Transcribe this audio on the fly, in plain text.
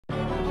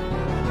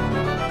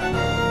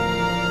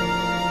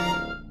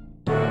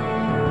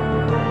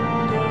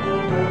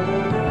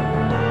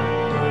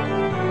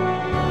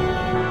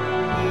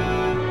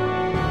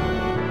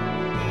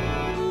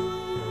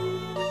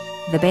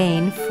the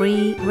Baen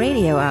Free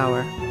Radio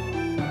Hour.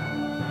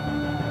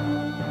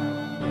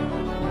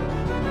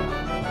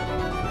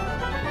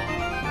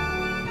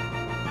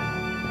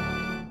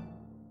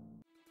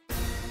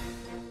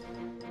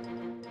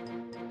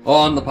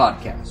 On the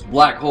podcast,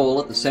 black hole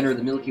at the center of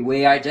the Milky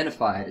Way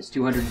identified as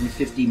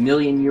 250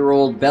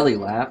 million-year-old belly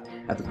laugh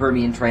at the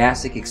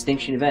Permian-Triassic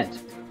extinction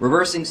event,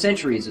 reversing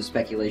centuries of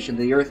speculation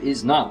that the Earth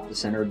is not the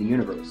center of the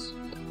universe.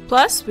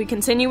 Plus, we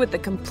continue with the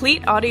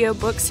complete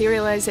audiobook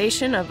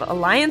serialization of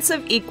Alliance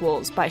of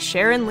Equals by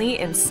Sharon Lee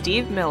and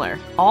Steve Miller,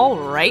 all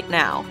right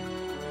now.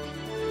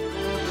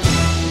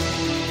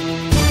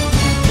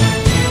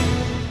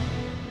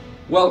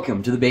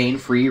 Welcome to the Baen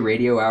Free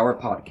Radio Hour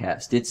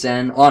podcast. It's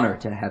an honor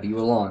to have you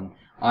along.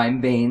 I'm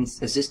Baen's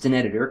assistant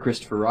editor,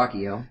 Christopher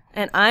Rocchio.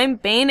 And I'm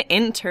Baen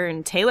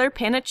intern, Taylor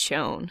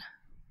Panaccione.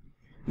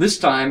 This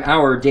time,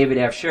 our David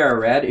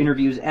Afsharirad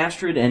interviews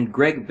Astrid and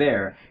Greg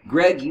Bear.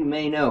 Greg, you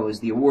may know, is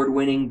the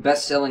award-winning,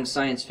 best-selling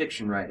science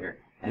fiction writer.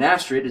 And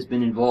Astrid has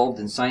been involved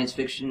in science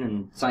fiction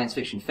and science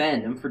fiction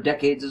fandom for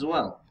decades as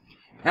well.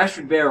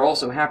 Astrid Bear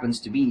also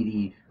happens to be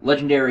the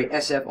legendary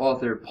SF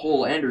author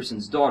Poul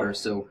Anderson's daughter,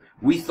 so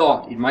we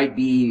thought it might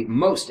be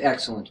most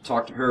excellent to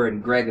talk to her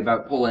and Greg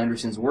about Poul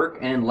Anderson's work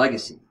and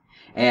legacy,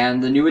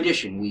 and the new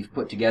edition we've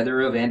put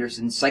together of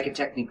Anderson's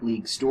Psychotechnic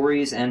League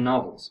stories and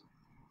novels.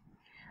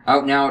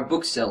 Out now at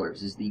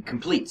booksellers is the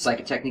complete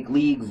Psychotechnic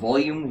League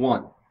Volume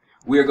 1.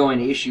 We are going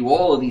to issue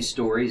all of these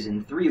stories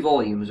in 3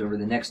 volumes over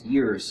the next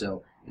year or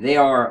so. They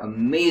are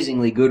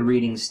amazingly good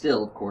reading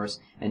still, of course,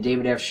 and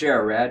David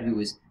Afsharirad, who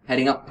is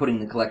heading up putting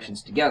the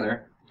collections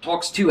together,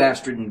 talks to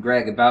Astrid and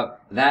Greg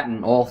about that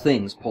and all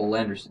things Poul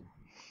Anderson.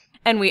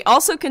 And we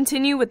also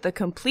continue with the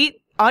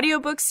complete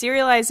audiobook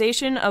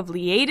serialization of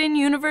Liaden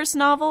Universe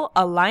novel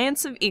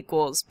Alliance of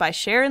Equals by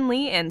Sharon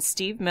Lee and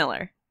Steve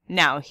Miller.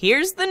 Now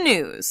here's the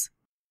news.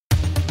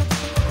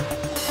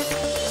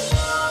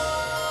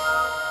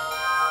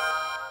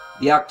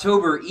 The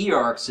October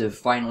e-arcs have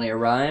finally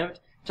arrived.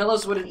 Tell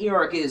us what an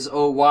e-arc is,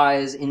 oh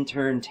wise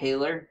intern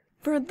Taylor.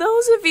 For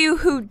those of you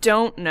who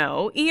don't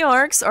know,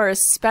 e-arcs are a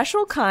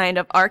special kind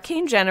of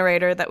arcane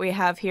generator that we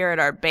have here at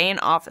our Baen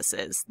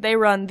offices. They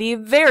run the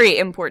very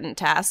important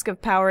task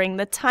of powering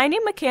the tiny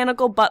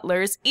mechanical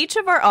butlers each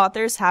of our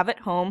authors have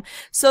at home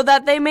so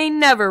that they may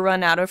never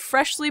run out of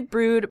freshly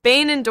brewed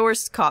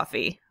Baen-endorsed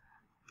coffee.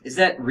 Is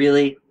that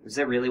really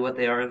what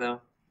they are, though?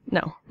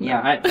 No.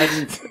 Yeah,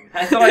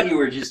 I thought you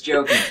were just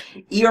joking.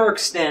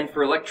 e-arcs stand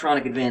for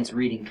Electronic Advanced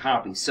Reading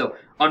Copies, so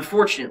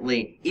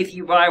unfortunately, if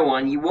you buy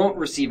one, you won't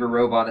receive a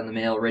robot in the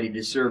mail ready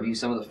to serve you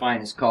some of the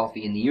finest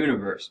coffee in the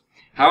universe.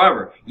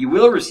 However, you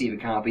will receive a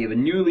copy of a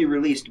newly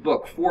released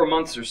book 4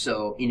 months or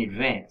so in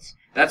advance.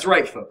 That's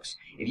right, folks.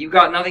 If you've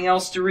got nothing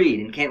else to read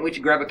and can't wait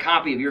to grab a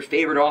copy of your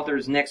favorite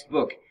author's next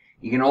book,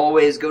 you can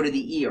always go to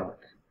the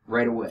e-arc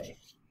right away.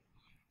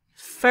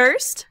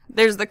 First,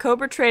 there's the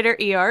Cobra Trader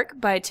e-arc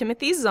by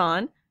Timothy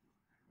Zahn.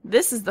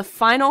 This is the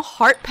final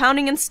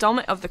heart-pounding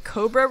installment of the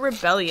Cobra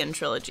Rebellion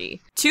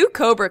trilogy. 2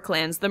 Cobra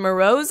clans, the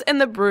Moreaus and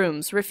the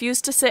Brooms,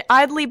 refuse to sit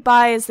idly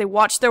by as they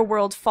watch their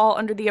world fall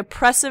under the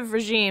oppressive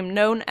regime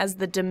known as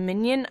the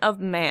Dominion of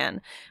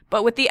Man.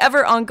 But with the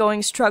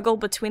ever-ongoing struggle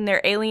between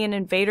their alien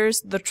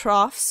invaders, the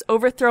Troughs,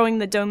 overthrowing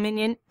the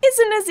Dominion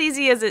isn't as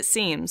easy as it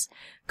seems.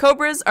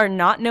 Cobras are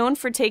not known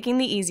for taking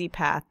the easy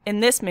path,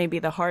 and this may be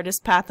the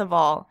hardest path of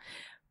all.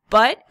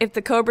 But if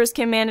the Cobras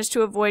can manage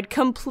to avoid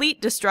complete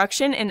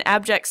destruction and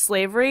abject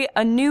slavery,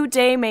 a new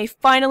day may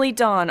finally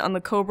dawn on the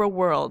Cobra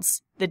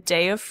worlds, the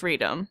Day of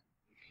Freedom.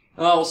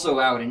 Also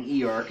out in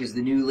e-arc is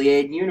the new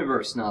Liaden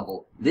Universe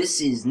novel.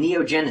 This is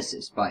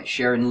Neogenesis by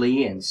Sharon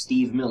Lee and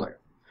Steve Miller.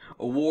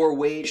 A war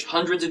waged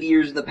hundreds of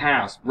years in the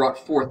past brought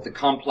forth the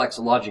complex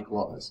logic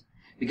laws.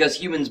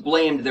 Because humans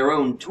blamed their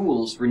own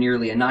tools for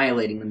nearly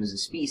annihilating them as a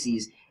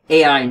species,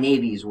 AI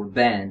navies were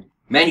banned.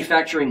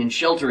 Manufacturing and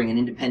sheltering an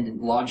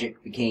independent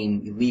logic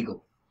became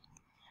illegal.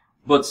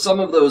 But some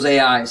of those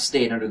AIs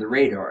stayed under the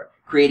radar,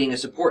 creating a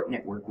support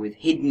network with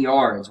hidden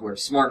yards where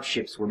smart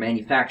ships were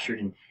manufactured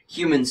and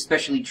humans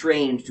specially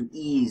trained to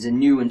ease a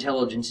new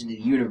intelligence into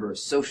the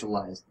universe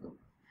socialized them.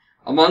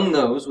 Among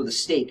those with a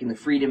stake in the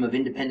freedom of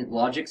independent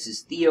logics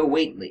is Theo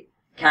Waitley,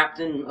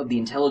 captain of the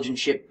intelligent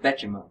ship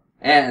Betchema.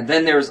 And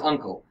then there's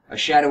Uncle, a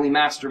shadowy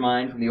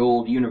mastermind from the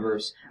old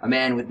universe, a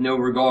man with no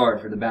regard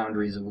for the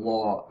boundaries of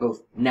law,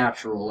 both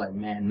natural and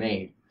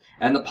man-made.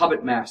 And the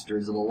puppet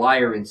masters of the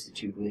Liar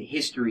Institute, with a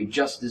history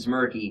just as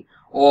murky,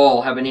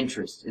 all have an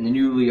interest in the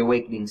newly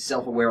awakening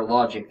self-aware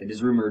logic that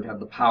is rumored to have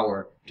the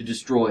power to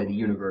destroy the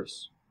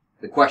universe.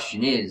 The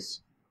question is,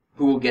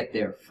 who will get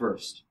there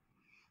first?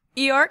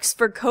 E-arcs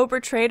for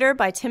Cobra Trader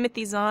by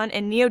Timothy Zahn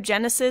and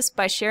Neogenesis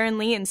by Sharon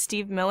Lee and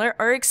Steve Miller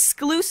are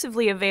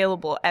exclusively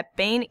available at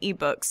Baen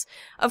eBooks.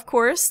 Of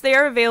course, they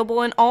are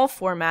available in all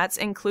formats,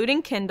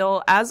 including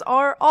Kindle, as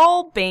are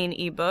all Baen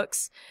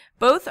ebooks.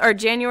 Both are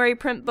January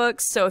print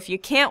books, so if you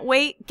can't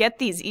wait, get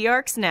these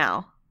e-arcs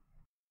now.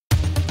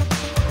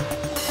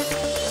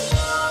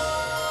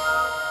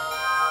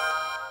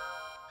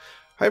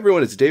 Hi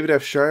everyone, it's David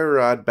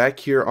Afsharirad back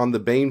here on the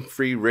Baen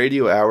Free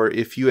Radio Hour.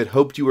 If you had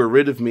hoped you were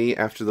rid of me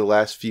after the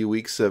last few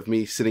weeks of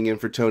me sitting in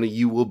for Tony,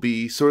 you will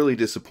be sorely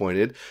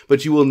disappointed,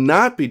 but you will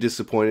not be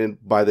disappointed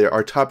by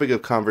our topic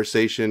of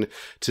conversation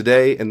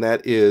today, and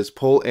that is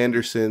Poul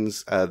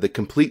Anderson's The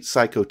Complete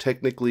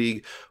Psychotechnic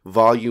League,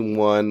 Volume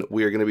 1.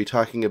 We are going to be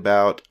talking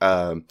about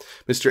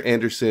Mr.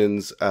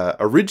 Anderson's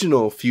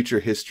original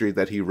future history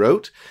that he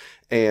wrote,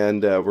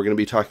 and we're going to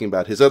be talking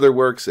about his other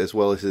works as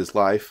well as his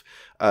life.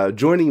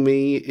 Joining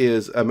me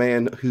is a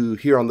man who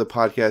here on the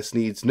podcast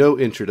needs no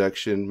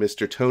introduction,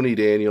 Mr. Tony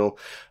Daniel.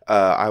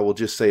 I will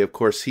just say, of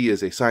course, he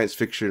is a science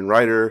fiction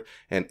writer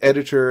and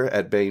editor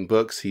at Baen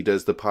Books. He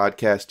does the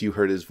podcast. You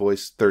heard his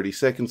voice 30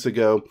 seconds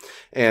ago.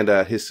 And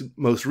his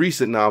most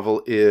recent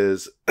novel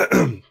is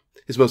The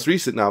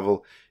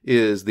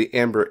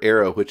Amber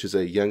Arrow, which is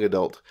a young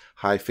adult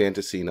high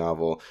fantasy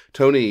novel.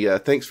 Tony,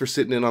 thanks for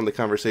sitting in on the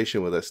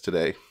conversation with us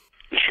today.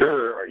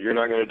 Sure. You're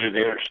not going to do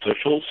the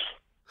interstitials?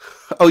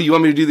 Oh, you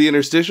want me to do the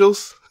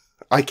interstitials?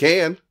 I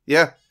can,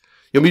 yeah.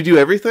 You want me to do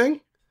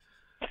everything?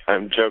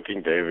 I'm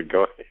joking, David.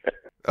 Go ahead.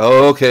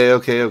 Oh,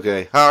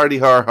 okay. Hardy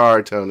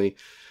har, Tony.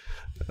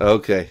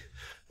 Okay.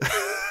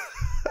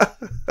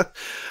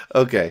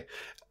 Okay.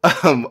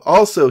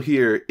 Also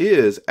here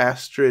is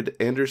Astrid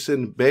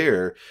Anderson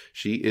Bear.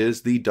 She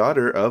is the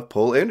daughter of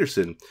Poul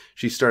Anderson.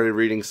 She started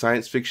reading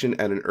science fiction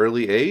at an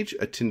early age,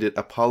 attended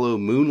Apollo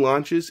moon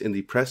launches in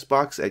the press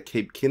box at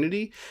Cape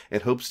Kennedy,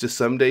 and hopes to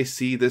someday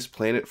see this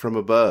planet from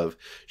above.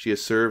 She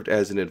has served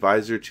as an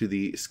advisor to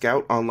the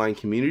Scout Online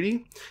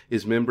community,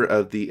 is member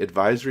of the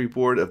advisory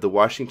board of the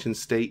Washington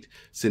State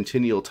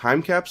Centennial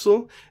Time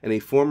Capsule, and a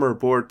former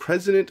board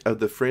president of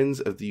the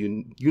Friends of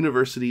the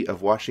University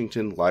of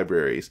Washington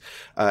Libraries.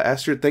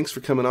 Astrid, thanks for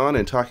coming on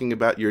and talking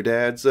about your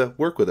dad's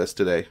work with us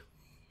today.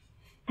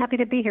 Happy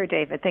to be here,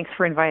 David. Thanks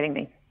for inviting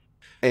me.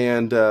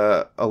 And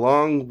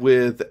along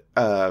with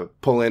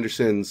Poul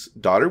Anderson's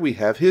daughter, we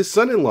have his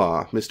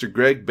son-in-law, Mr.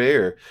 Greg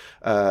Bear.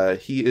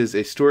 He is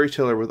a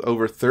storyteller with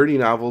over 30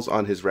 novels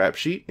on his rap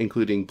sheet,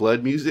 including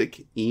Blood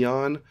Music,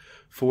 Eon,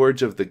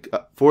 Forge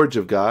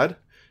of God,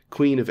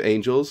 Queen of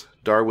Angels,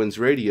 Darwin's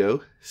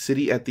Radio,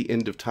 City at the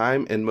End of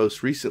Time, and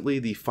most recently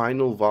the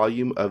final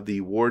volume of the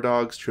War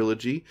Dogs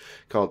trilogy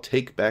called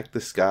Take Back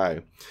the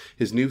Sky.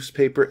 His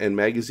newspaper and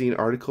magazine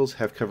articles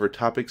have covered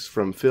topics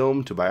from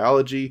film to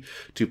biology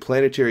to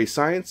planetary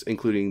science,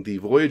 including the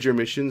Voyager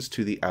missions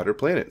to the outer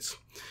planets.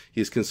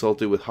 He has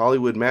consulted with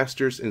Hollywood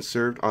masters and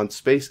served on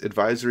space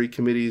advisory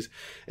committees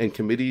and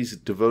committees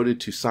devoted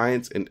to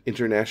science and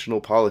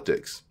international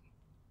politics,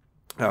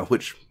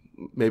 which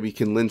maybe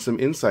can lend some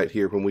insight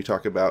here when we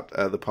talk about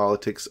the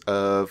politics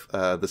of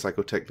the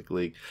Psychotechnic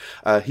League.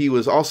 He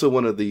was also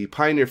one of the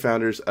pioneer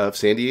founders of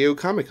San Diego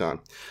Comic-Con.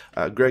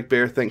 Greg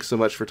Bear, thanks so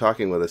much for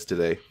talking with us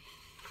today.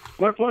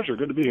 My pleasure.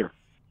 Good to be here.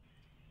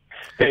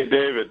 Hey,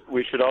 David,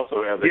 we should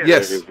also add that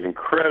Yes. Greg is an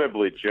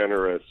incredibly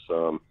generous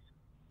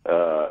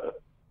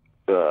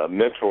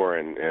mentor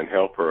and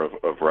helper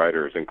of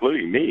writers,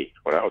 including me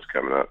when I was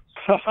coming up.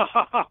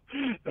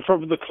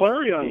 From the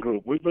Clarion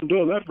Group. We've been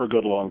doing that for a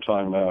good long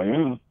time now,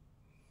 yeah.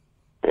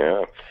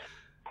 Yeah.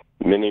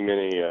 Many,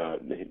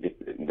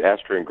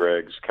 Astrid and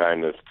Greg's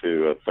kindness to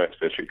the science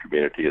fiction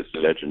community is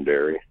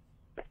legendary.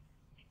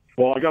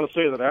 Well, I got to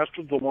say that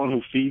Astrid's the one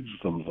who feeds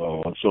them,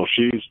 though, and so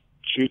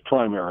she's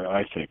primary,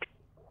 I think.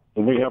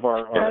 When we have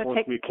our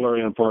fourth-week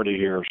Clarion party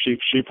here,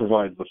 she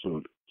provides the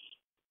food.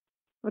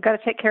 We've got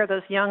to take care of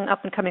those young,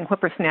 up-and-coming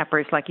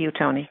whippersnappers like you,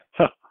 Tony.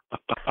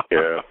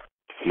 Yeah,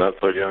 not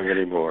so young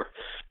anymore.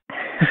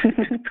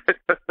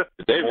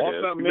 David Well,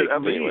 that makes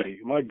me. anyway.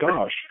 My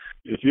gosh.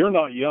 If you're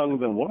not young,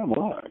 then what am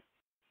I?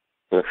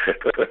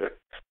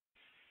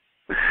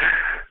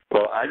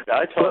 Well,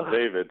 I taught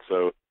David,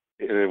 so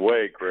in a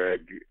way, Greg,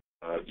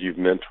 you've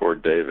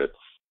mentored David.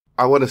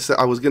 I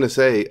was going to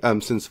say,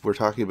 since we're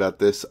talking about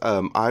this,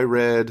 I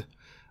read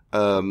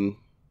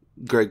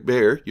Greg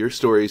Bear, your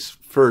stories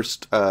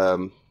first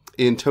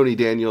in Tony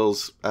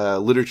Daniel's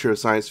Literature of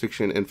Science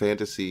Fiction and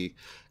Fantasy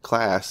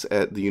class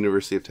at the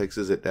University of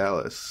Texas at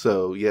Dallas.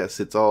 So yes,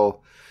 it's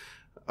all,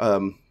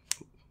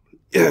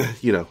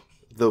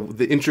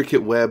 the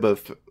intricate web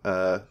of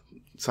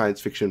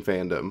science fiction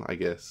fandom, I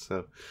guess.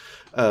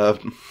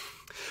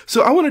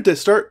 So I wanted to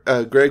start,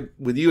 Greg,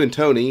 with you and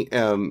Tony,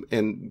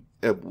 and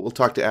we'll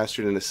talk to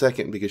Astrid in a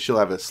second because she'll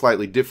have a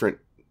slightly different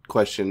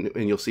question,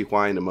 and you'll see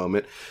why in a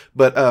moment.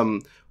 But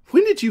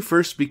when did you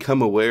first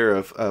become aware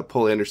of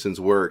Poul Anderson's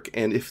work,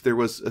 and if there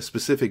was a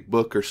specific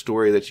book or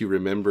story that you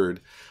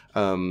remembered,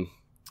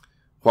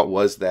 what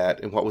was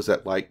that, and what was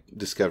that like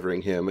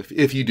discovering him,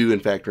 if you do in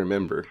fact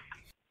remember?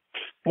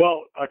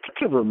 Well, I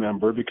kind of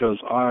remember because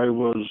I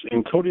was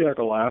in Kodiak,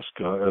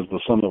 Alaska as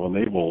the son of a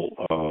naval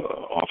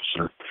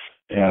officer,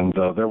 and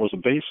there was a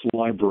base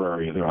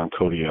library there on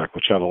Kodiak,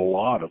 which had a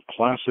lot of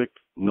classic,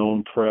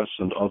 known press,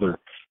 and other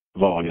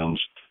volumes.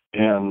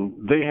 And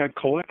they had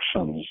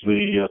collections,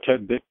 the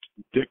Ted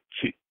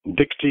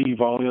Dicty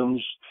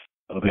volumes.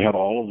 They had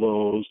all of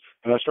those.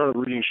 And I started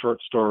reading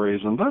short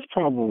stories, and that's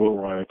probably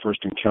where I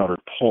first encountered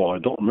Poul. I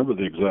don't remember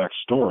the exact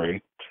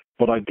story,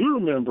 But I do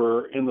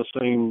remember in the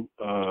same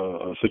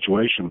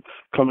situation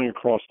coming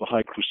across the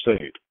High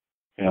Crusade.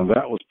 And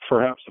that was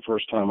perhaps the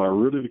first time I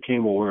really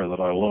became aware that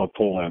I love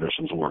Poul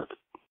Anderson's work.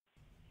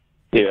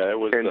 Yeah, it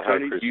was And the High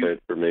Crusade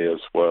for me as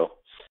well.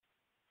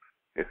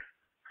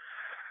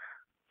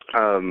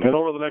 And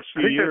over the next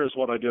few years,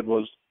 what I did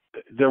was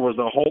there was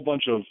a whole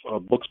bunch of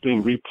books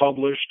being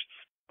republished.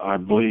 I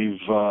believe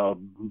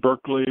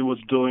Berkeley was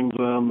doing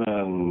them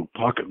and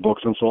pocket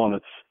books and so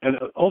on. And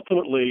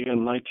ultimately,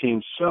 in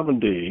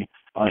 1970,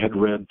 I had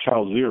read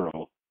Tau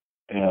Zero.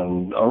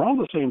 And around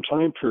the same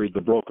time period, The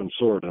Broken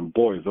Sword, and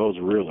boy, those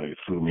really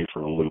threw me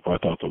for a loop. I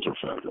thought those were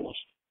fabulous.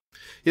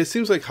 Yeah, it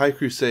seems like High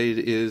Crusade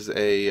is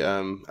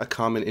a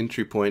common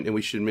entry point, and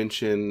we should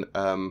mention,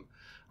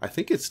 I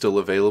think it's still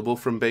available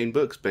from Baen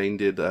Books. Baen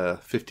did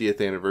a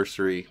 50th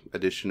anniversary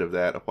edition of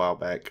that a while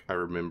back, I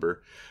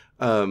remember.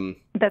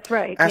 That's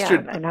right.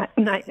 Astrid, yeah,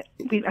 and I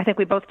think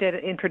we both did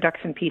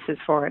introduction pieces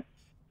for it.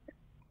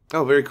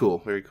 Oh, very cool,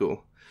 very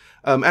cool.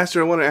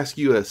 Astrid, I want to ask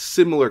you a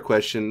similar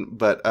question,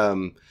 but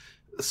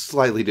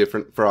slightly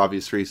different for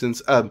obvious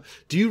reasons.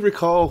 Do you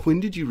recall, when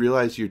did you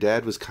realize your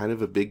dad was kind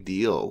of a big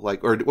deal?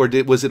 Like,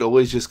 was it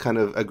always just kind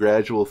of a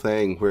gradual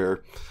thing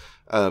where,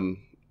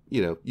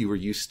 you were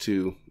used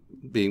to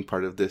being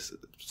part of this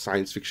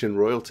science fiction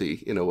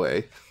royalty in a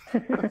way?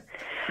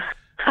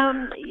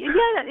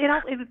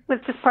 It was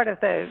just part of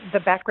the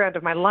background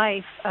of my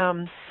life.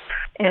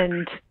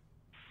 And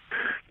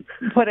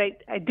what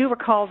I do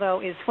recall,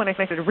 though, is when I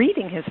started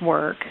reading his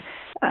work,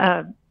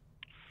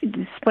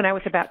 when I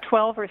was about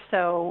 12 or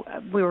so,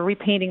 we were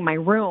repainting my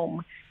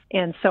room.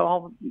 And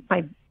so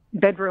my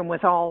bedroom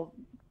was all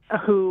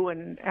a-hoo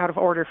and out of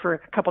order for a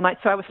couple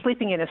nights. So I was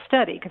sleeping in a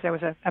study because there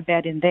was a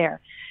bed in there.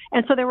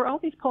 And so there were all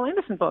these Poul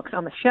Anderson books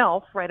on the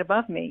shelf right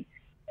above me.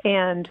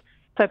 And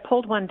so I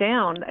pulled one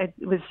down. It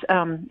was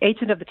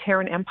Agent of the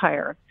Terran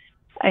Empire.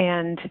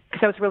 And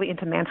because I was really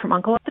into Man from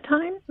U.N.C.L.E. at the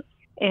time.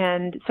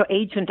 And so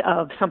Agent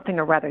of something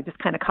or rather just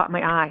kind of caught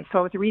my eye. So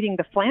I was reading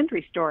the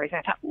Flandry stories, and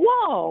I thought,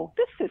 whoa,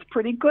 this is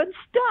pretty good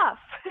stuff.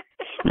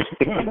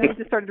 And I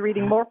just started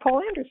reading more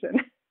Poul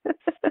Anderson.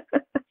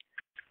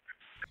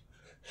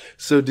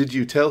 So did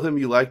you tell him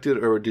you liked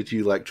it, or did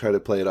you try to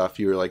play it off?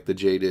 You were like the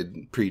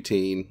jaded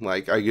preteen,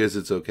 like, I guess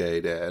it's okay,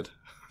 Dad.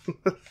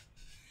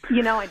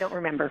 I don't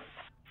remember.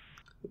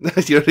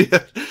 Let's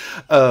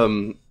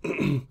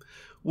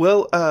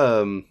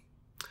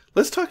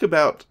talk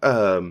about,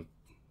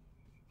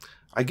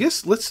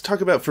 let's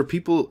talk about, for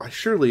people,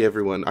 surely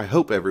everyone, I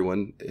hope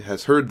everyone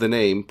has heard the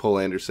name Poul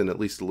Anderson at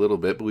least a little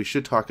bit, but we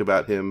should talk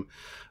about him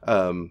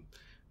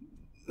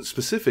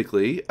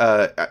specifically.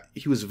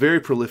 He was a very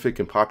prolific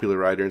and popular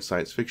writer in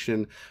science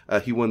fiction.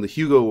 He won the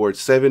Hugo Award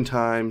 7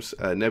 times,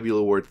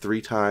 Nebula Award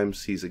 3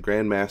 times. He's a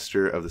Grand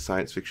Master of the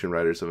Science Fiction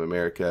Writers of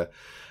America.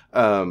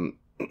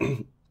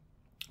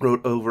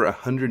 Wrote over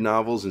 100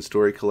 novels and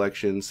story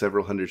collections,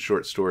 several hundred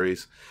short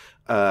stories.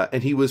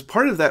 And he was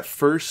part of that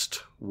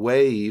first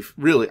wave,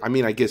 really, I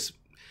mean, I guess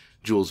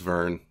Jules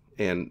Verne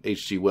and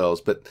H.G.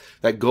 Wells, but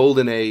that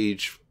golden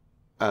age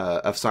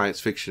of science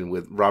fiction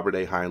with Robert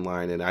A.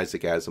 Heinlein and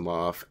Isaac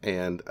Asimov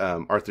and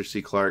Arthur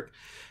C. Clarke.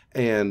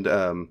 And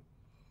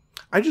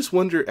I just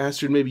wonder,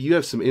 Astrid, maybe you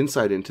have some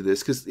insight into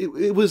this, because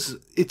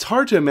it's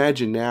hard to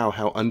imagine now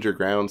how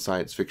underground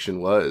science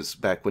fiction was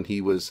back when he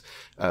was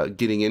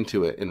getting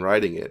into it and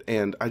writing it.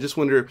 And I just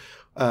wonder,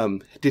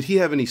 did he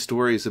have any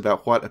stories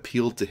about what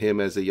appealed to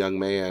him as a young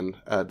man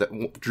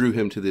that drew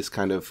him to this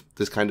kind of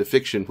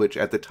fiction, which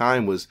at the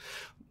time was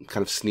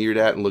kind of sneered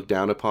at and looked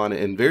down upon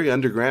and very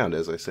underground,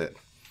 as I said?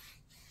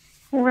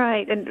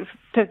 Right, and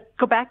to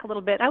go back a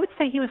little bit, I would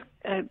say he was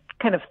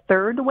kind of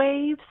third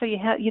wave. So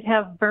you'd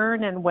have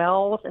Verne and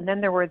Wells, and then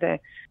there were the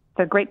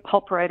great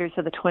pulp writers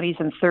of the 20s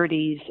and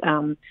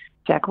 30s,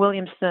 Jack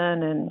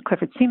Williamson and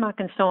Clifford Seamock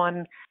and so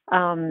on.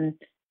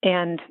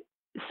 And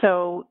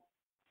so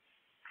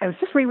I was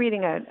just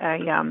rereading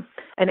an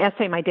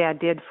essay my dad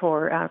did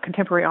for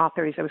contemporary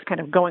authors. I was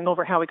kind of going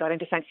over how we got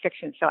into science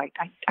fiction. So I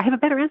have a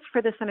better answer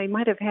for this than I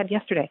might have had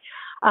yesterday.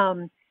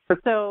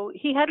 So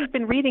he hadn't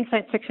been reading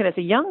science fiction as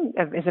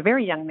a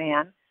very young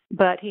man,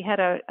 but he had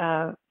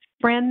a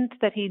friend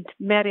that he'd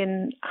met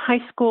in high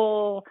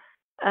school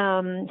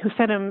who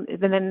sent him.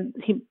 And then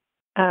he,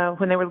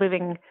 when they were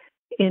living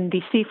in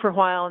D.C. for a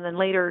while, and then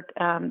later,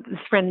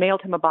 this friend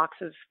mailed him a box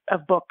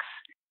of books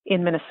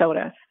in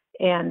Minnesota,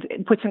 and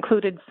which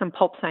included some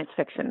pulp science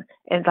fiction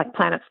and like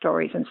Planet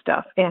Stories and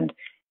stuff. And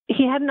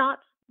he had not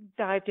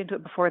dived into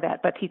it before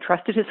that, but he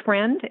trusted his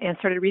friend and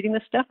started reading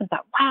this stuff and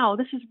thought, wow,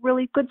 this is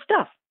really good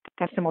stuff.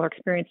 Got a similar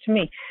experience to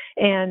me,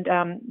 and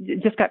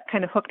just got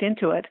kind of hooked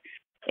into it.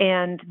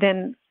 And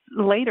then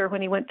later,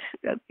 when he went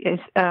to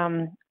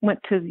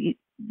the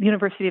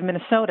University of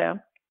Minnesota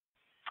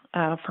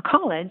for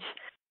college,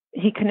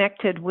 he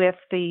connected with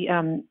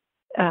the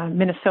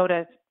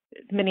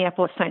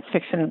Minneapolis Science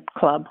Fiction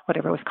Club,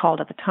 whatever it was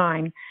called at the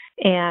time,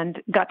 and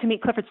got to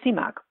meet Clifford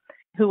Seamock,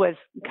 who was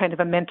kind of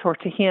a mentor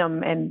to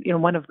him, and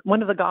one of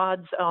the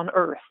gods on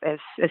earth, as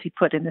he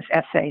put in this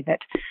essay, that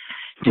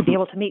to be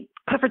able to meet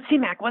Clifford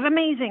Seamock was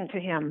amazing to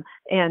him.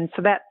 And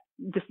so that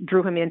just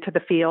drew him into the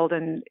field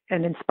and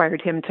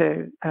inspired him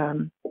to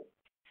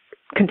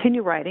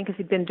continue writing, because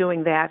he'd been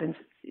doing that, and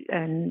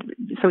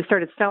so he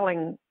started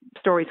selling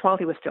stories while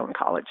he was still in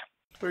college.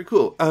 Very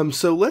cool.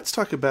 So let's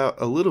talk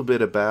a little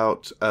bit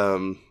about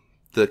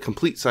the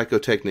Complete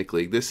Psychotechnic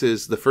League. This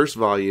is the first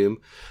volume.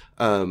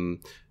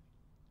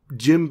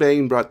 Jim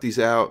Baen brought these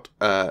out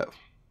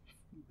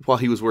while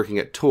he was working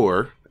at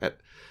Tor,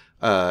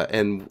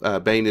 and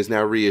Baen is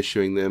now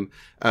reissuing them.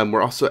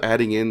 We're also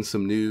adding in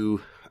some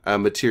new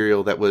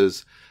material that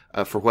was,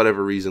 for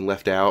whatever reason,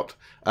 left out.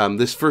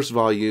 This first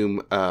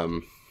volume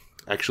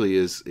actually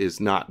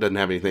doesn't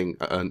have anything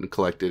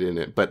collected in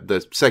it, but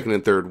the second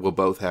and third will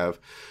both have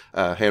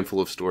a handful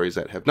of stories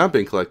that have not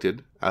been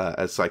collected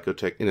as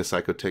in a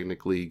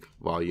Psychotechnic League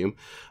volume.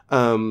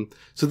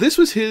 So this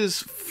was his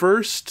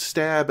first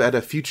stab at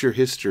a future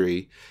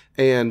history,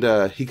 and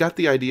he got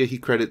the idea. He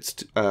credits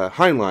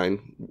Heinlein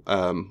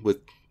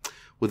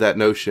with that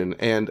notion,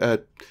 and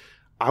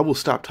I will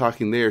stop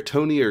talking there.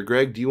 Tony or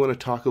Greg, do you want to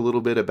talk a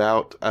little bit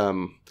about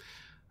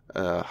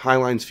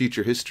Heinlein's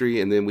future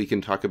history, and then we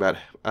can talk about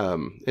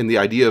and the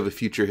idea of a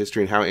future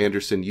history and how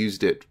Anderson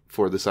used it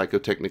for the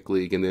Psychotechnic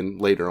League, and then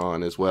later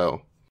on as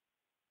well?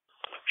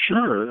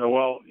 Sure.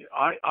 Well,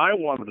 I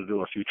wanted to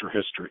do a future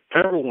history.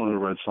 Everyone who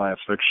read science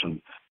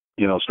fiction,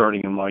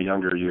 starting in my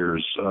younger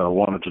years,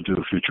 wanted to do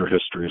a future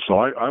history. So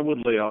I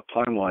would lay out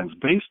timelines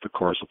based, of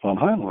course, upon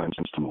Heinlein's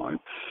timeline.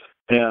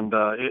 And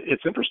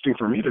it's interesting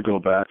for me to go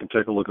back and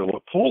take a look at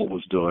what Poul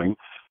was doing.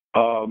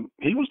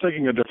 He was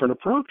taking a different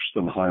approach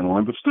than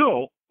Heinlein, but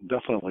still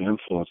definitely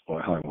influenced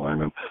by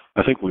Heinlein, and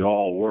I think we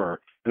all were.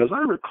 And as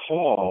I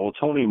recall,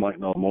 Tony might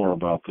know more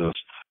about this,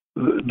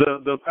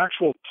 the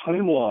actual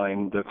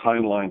timeline that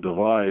Heinlein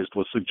devised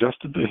was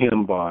suggested to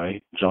him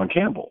by John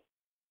Campbell,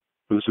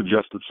 who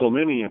suggested so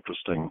many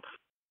interesting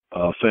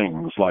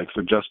things, like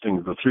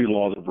suggesting the 3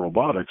 laws of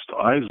robotics to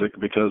Isaac,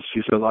 because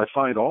he says, I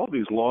find all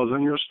these laws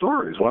in your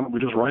stories. Why don't we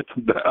just write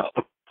them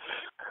down?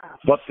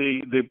 But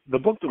the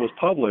book that was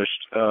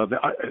published,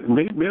 it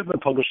may have been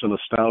published in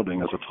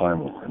Astounding as a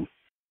timeline.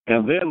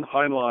 And then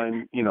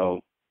Heinlein,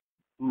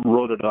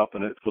 wrote it up,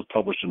 and it was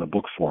published in a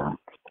book form.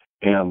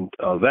 And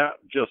that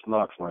just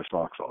knocks my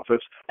socks off.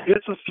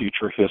 It's a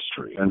future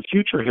history, and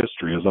future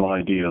history is an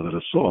idea that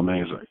is so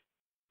amazing.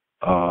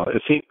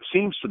 It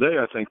seems today,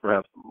 I think,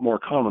 perhaps more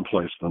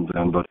commonplace than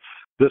then, but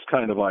this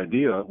kind of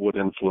idea would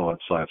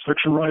influence science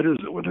fiction writers,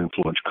 it would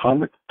influence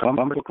comic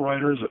book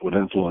writers, it would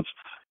influence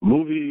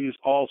movies,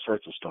 all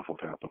sorts of stuff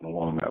would happen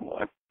along that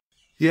line.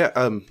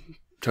 Yeah,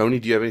 Tony,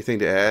 do you have anything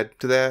to add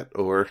to that,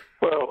 or?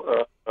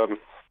 Well,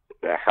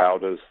 how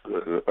does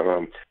the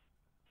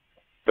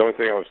only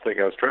thing I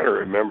was trying to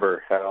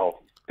remember how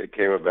it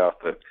came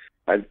about that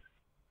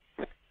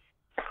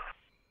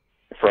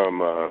from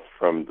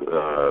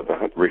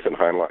the recent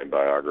Heinlein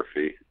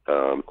biography,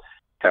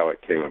 how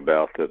it came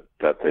about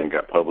that thing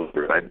got published.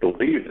 I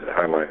believe that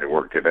Heinlein had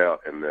worked it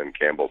out, and then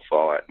Campbell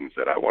saw it and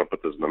said, I want to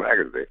put this in the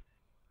magazine.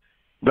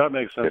 That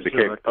makes sense. It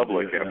became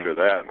public after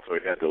that, and so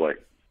he had to,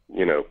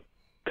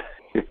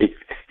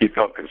 he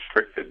felt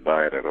constricted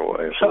by it in a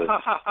way. So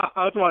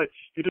that's why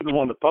he didn't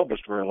want it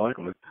published, very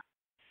likely.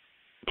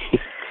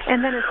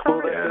 And then as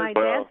far as my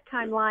dad's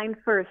timeline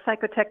for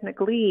Psychotechnic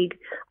League,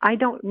 I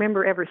don't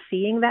remember ever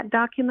seeing that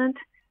document,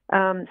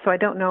 so I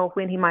don't know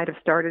when he might have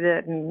started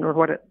it or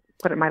what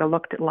it might have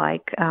looked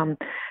like.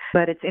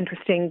 But it's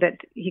interesting that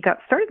he got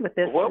started with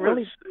this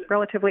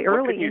relatively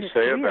early in his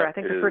career. I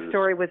think the first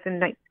story was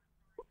in...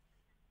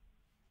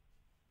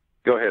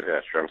 Go ahead,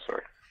 Astrid. I'm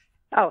sorry.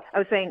 Oh, I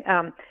was saying,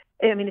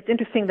 it's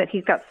interesting that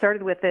he got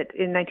started with it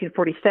in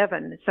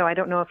 1947, so I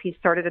don't know if he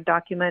started a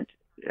document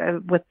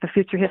with the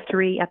future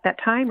history at that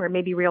time, or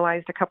maybe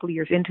realized a couple of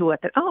years into it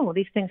that,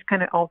 these things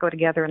kind of all go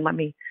together, and let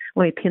me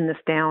pin this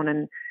down,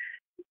 and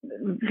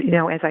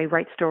as I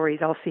write stories,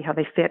 I'll see how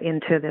they fit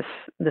into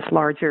this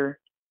larger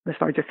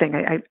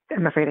thing.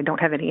 I'm afraid I don't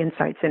have any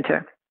insights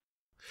into.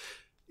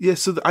 Yeah,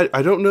 so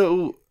I don't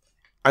know.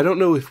 I don't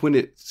know if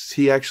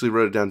he actually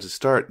wrote it down to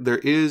start. There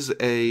is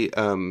a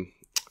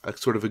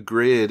sort of a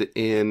grid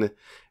in,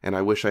 and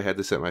I wish I had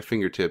this at my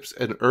fingertips,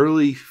 an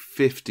early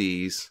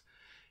 50s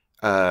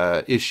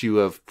issue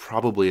of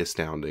probably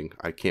Astounding.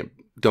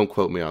 Don't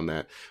quote me on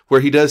that, where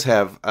he does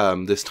have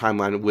this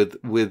timeline with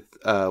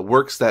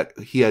works that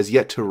he has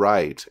yet to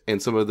write,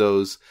 and some of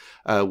those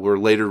were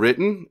later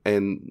written,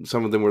 and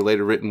some of them were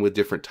later written with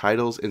different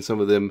titles, and some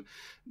of them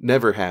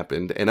never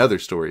happened, and other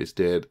stories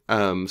did.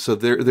 So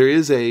there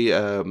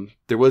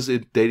was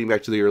it dating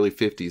back to the early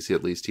 50s.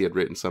 At least he had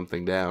written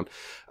something down.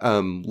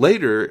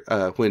 Later,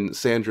 when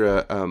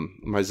Sandra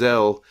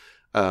Meisel,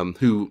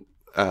 who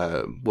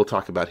we'll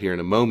talk about here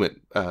in a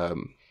moment,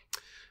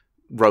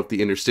 wrote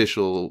the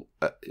interstitial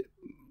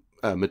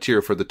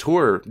material for the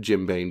Tor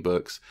Jim Baen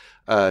books,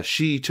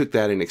 she took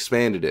that and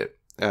expanded it,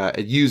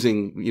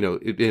 using,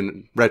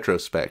 in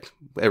retrospect,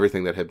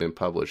 everything that had been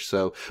published.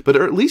 So, but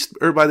at least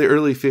by the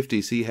early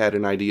 50s, he had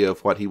an idea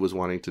of what he was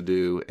wanting to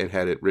do and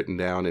had it written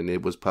down, and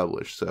it was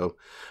published. So,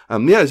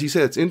 as you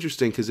said, it's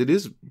interesting because it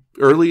is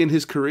early in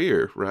his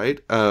career,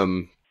 right?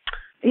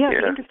 Yeah,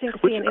 it'd be interesting to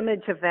see an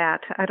image of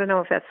that. I don't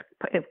know if that's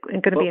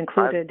going to be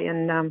included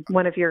in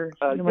one of your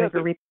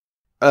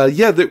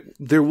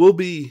there will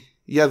be.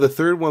 Yeah, the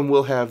third one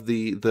will have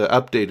the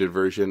updated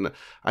version.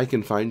 I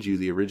can find you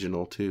the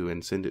original too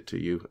and send it to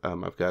you.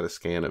 I've got a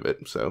scan of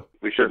it. So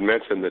we should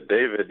mention that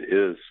David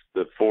is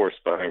the force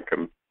behind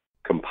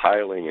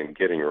compiling and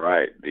getting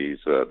right these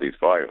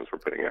volumes we're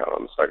putting out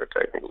on the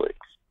Psychotechnic League.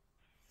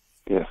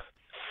 Yeah.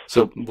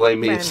 So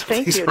blame me. And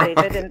thank you,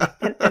 David, and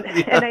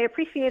I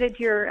appreciated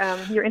your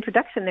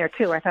introduction there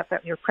too. I thought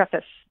that your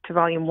preface to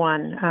Volume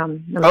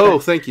 1.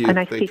 Thank you. A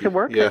nice piece of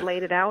work that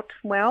laid it out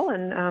well,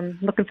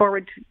 and looking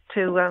forward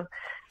to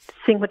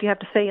seeing what you have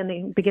to say in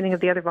the beginning of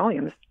the other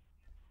volumes.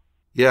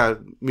 Yeah,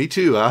 me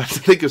too. I have to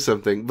think of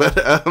something, but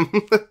I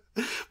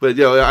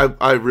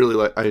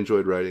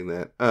enjoyed writing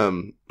that.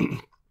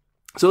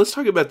 So let's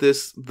talk about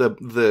this,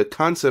 the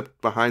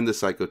concept behind the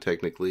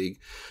Psychotechnic League.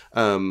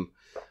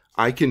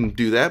 I can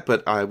do that,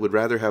 but I would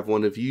rather have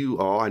one of you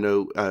all. I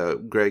know,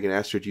 Greg and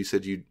Astrid, you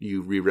said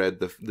you reread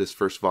this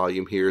first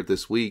volume here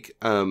this week.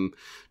 Do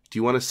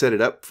you want to set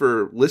it up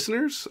for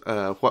listeners?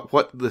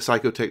 What the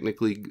Psychotechnic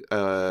League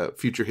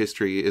future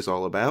history is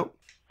all about?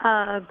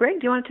 Greg,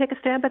 do you want to take a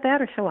stab at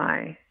that, or shall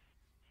I?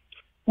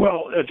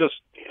 Well, just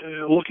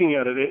looking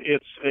at it,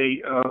 it's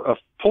a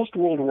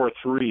post-World War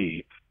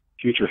III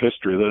future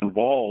history that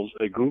involves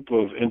a group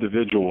of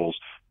individuals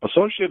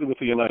associated with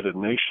the United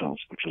Nations,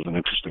 which is an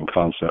interesting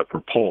concept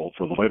for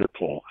the later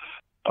Poul,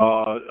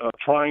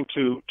 trying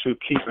to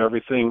keep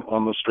everything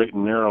on the straight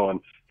and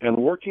narrow and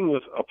working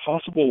with a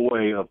possible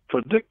way of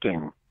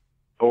predicting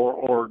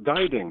or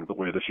guiding the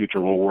way the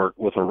future will work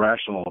with a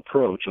rational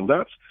approach. And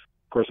that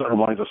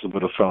reminds us a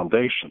bit of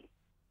Foundation.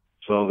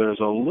 So there's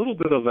a little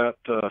bit of that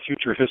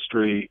future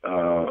history,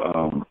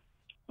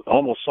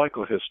 almost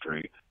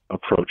psychohistory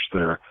approach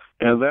there.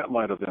 And that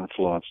might have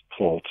influenced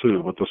Poul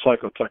too, but the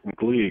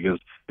Psychotechnic League is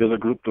a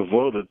group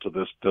devoted to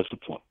this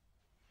discipline.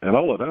 And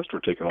I'll let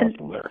Astrid take it on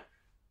from there.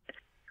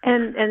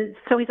 And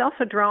so he's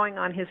also drawing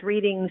on his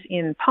readings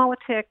in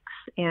politics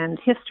and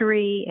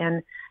history,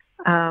 and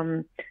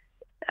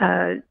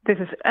there's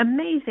this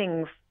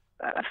amazing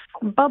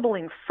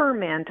bubbling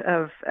ferment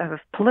of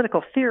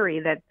political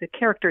theory that the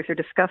characters are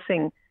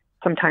discussing,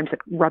 sometimes at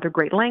rather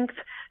great length,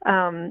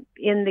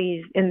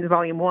 in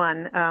Volume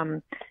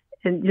 1.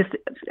 And just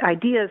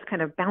ideas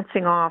kind of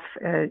bouncing off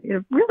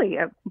in really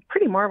a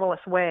pretty marvelous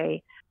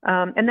way.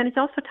 And then it's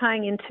also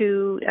tying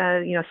into,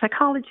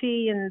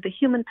 psychology and the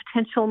human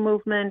potential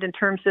movement in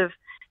terms of,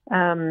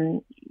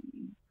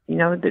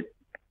 the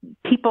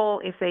people,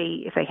 if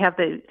they have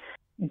the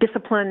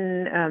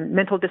discipline,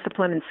 mental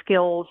discipline and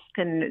skills,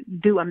 can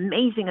do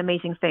amazing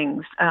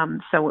things.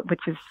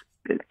 Which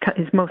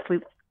is mostly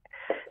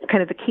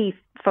kind of the key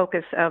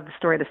focus of the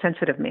story of the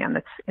sensitive man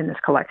that's in this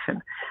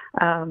collection.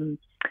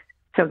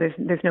 So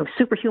there's no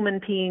superhuman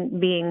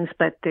beings,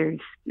 but there's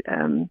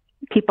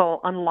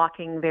people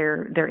unlocking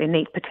their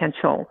innate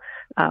potential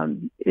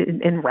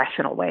in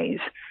rational ways.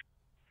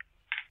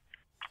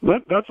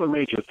 That's a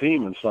major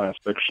theme in science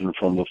fiction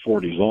from the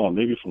 40s on,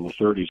 maybe from the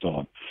 30s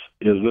on,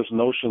 is this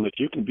notion that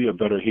you can be a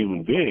better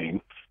human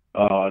being,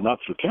 not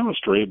through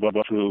chemistry, but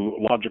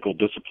through logical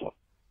discipline.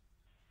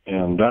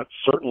 And that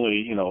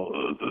certainly,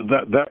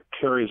 that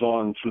carries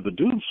on through the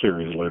Dune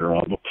series later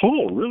on. But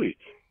Poul really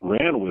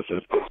ran with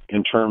it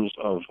in terms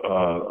of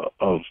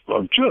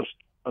just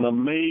an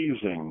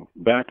amazing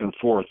back and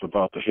forth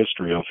about the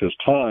history of his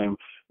time,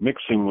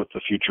 mixing with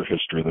the future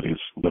history that he's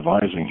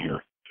devising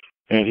here.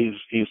 And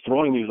he's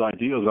throwing these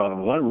ideas out,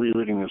 and as I'm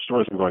rereading these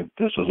stories, I'm going,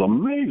 this is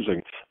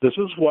amazing. This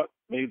is what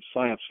made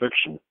science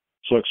fiction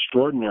so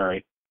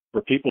extraordinary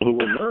for people who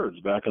were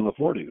nerds back in the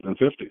 40s and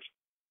 50s,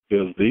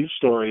 is these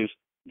stories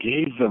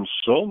gave them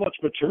so much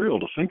material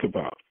to think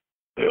about.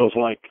 It was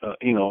like,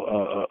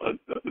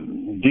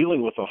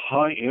 dealing with a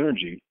high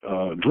energy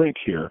drink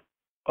here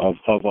of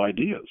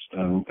ideas,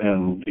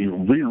 and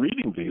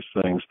rereading these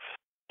things.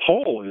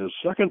 Poul is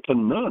second to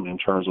none in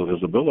terms of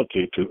his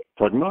ability to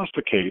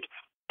prognosticate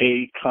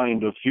a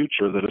kind of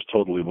future that is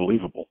totally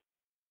believable.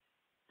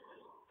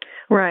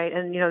 Right,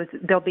 and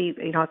there'll be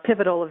a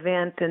pivotal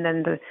event, and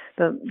then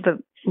the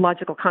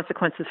logical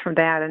consequences from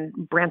that, and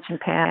branching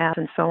paths,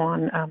 and so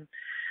on.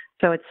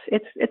 So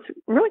it's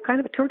really kind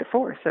of a tour de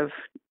force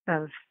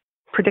of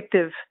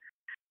predictive,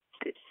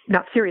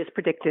 not serious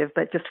predictive,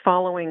 but just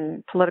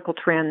following political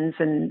trends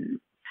and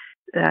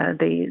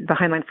the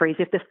Heinlein phrase,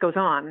 if this goes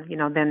on,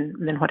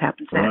 then what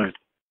happens next? Right.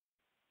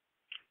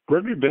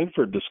 Gregory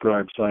Benford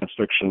describes science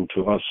fiction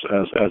to us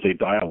as a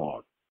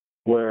dialogue,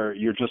 where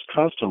you're just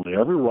constantly,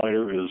 every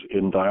writer is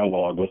in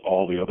dialogue with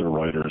all the other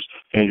writers,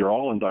 and you're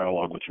all in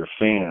dialogue with your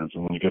fans.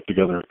 And when you get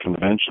together at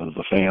conventions,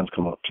 the fans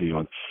come up to you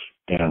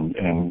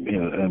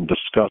and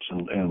discuss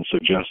and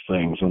suggest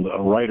things, and the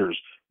writers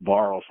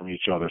borrow from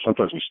each other.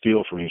 Sometimes we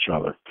steal from each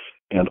other,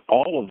 and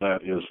all of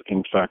that is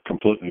in fact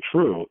completely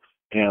true.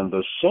 And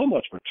there's so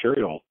much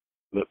material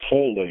that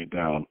Poul laid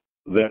down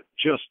that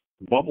just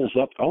bubbles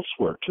up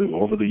elsewhere too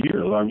over the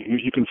years. I mean,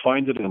 you can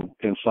find it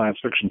in science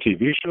fiction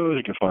TV shows,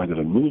 you can find it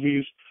in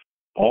movies,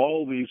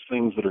 all these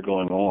things that are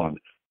going on.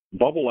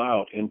 bubble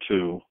out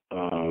into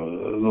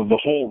the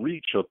whole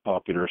reach of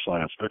popular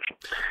science fiction.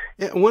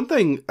 Yeah, one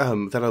thing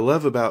that I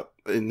love about,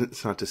 and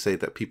it's not to say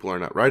that people are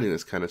not writing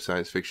this kind of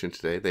science fiction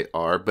today, they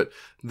are, but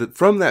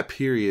from that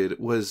period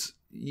was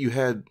you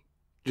had,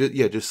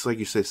 just like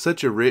you say,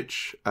 such a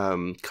rich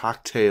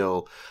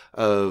cocktail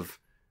of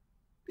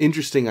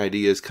interesting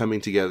ideas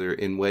coming together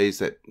in ways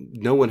that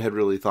no one had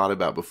really thought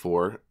about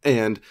before.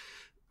 And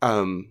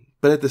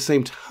but at the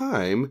same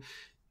time,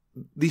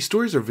 these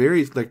stories are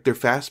very, like, they're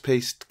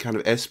fast-paced kind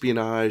of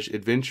espionage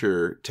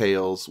adventure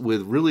tales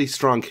with really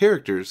strong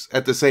characters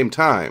at the same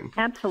time.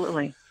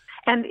 Absolutely.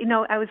 And,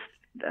 I was,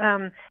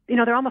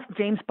 they're almost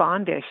James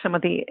Bondish, some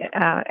of the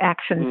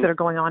actions that are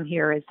going on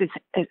here is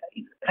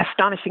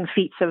astonishing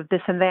feats of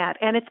this and that.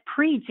 And it's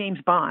pre-James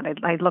Bond.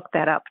 I looked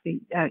that up.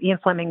 Ian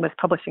Fleming was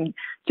publishing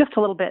just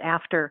a little bit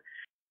after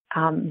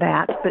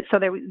that. But so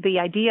the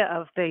idea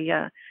of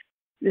the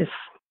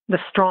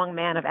strong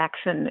man of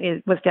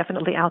action was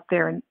definitely out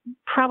there, and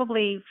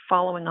probably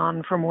following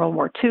on from World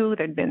War II.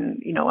 There'd been,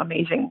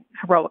 amazing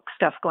heroic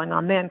stuff going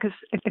on then. Because,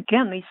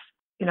 again, these,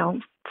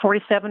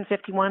 47,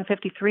 51,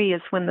 53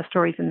 is when the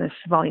stories in this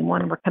volume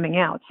 1 were coming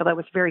out. So that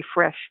was very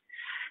fresh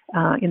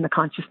in the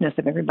consciousness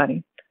of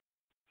everybody.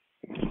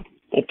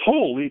 Well,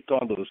 Poul leaped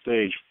onto the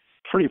stage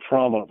pretty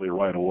prominently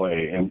right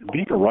away. And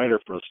being a writer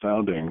for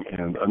Astounding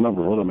and a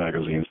number of other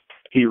magazines,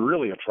 he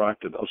really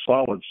attracted a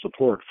solid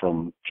support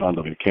from John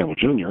W. Campbell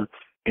Jr.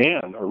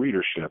 and a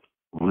readership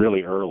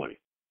really early.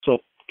 So,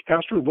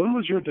 Astrid, when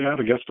was your dad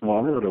a guest of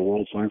honor at a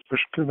World Science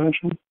Fiction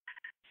Convention?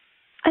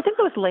 I think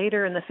it was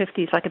later in the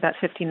 50s, like about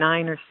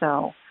 59 or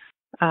so.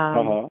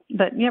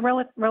 But, yeah,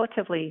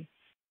 relatively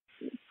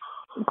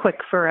quick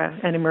for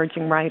an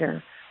emerging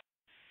writer.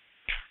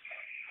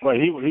 Right,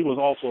 he was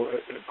also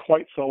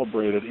quite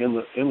celebrated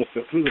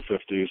through the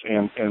 50s,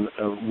 and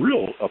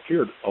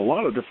appeared a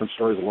lot of different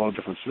stories, a lot of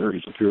different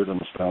series appeared in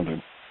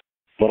Astounding,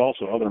 but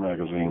also other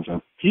magazines.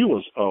 And he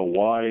was a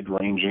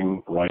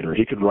wide-ranging writer.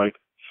 He could write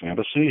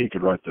fantasy, he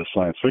could write this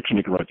science fiction,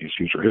 he could write these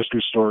future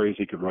history stories,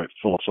 he could write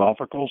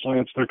philosophical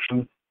science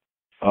fiction.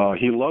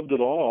 He loved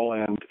it all,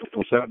 and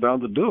when he sat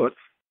down to do it,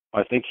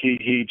 I think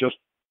he just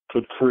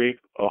could create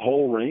a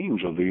whole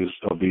range of these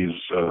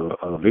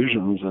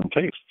visions and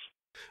tastes.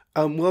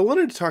 Well, I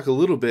wanted to talk a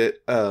little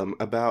bit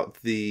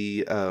about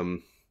the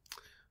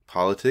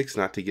politics,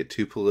 not to get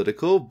too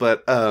political,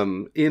 but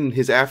in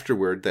his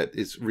afterword that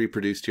is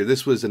reproduced here,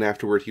 this was an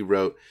afterword he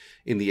wrote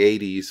in the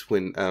 80s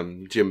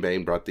when Jim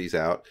Baen brought these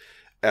out,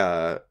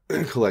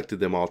 collected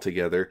them all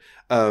together.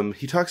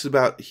 He talks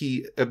about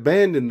he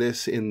abandoned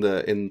this in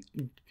the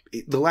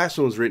last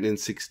one was written in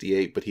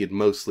 68, but he had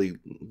mostly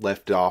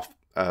left off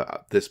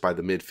this by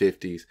the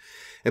mid-50s.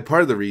 And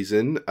part of the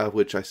reason,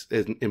 which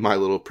in my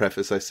little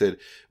preface I said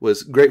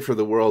was great for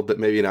the world, but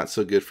maybe not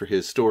so good for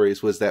his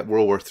stories, was that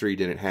World War III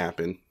didn't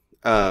happen.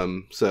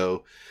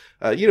 So,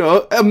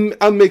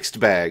 a mixed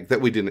bag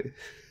that we didn't...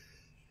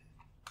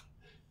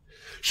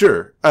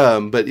 Sure,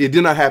 but it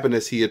did not happen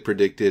as he had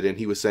predicted, and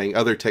he was saying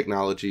other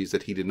technologies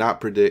that he did not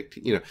predict.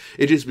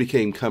 It just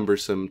became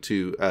cumbersome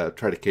to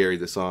try to carry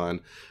this on.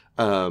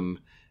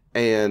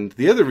 And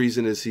the other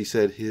reason is he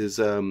said his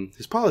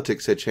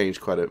politics had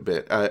changed quite a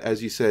bit.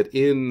 As you said,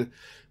 in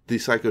the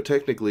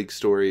Psychotechnic League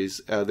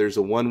stories, there's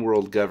a one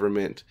world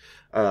government,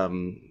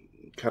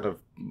 kind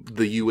of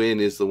the UN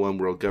is the one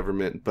world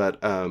government, but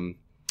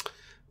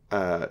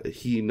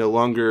he no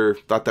longer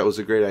thought that was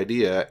a great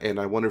idea. And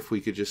I wonder if we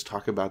could just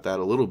talk about that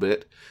a little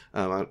bit.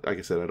 Like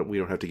I said, we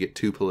don't have to get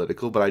too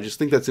political, but I just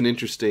think that's an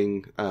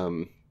interesting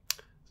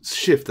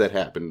shift that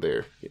happened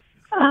there.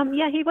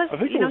 He was.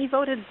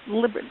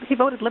 He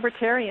voted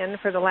libertarian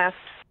for the last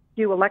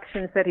few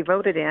elections that he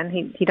voted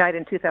in. He died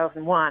in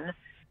 2001.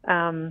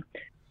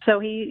 So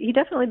he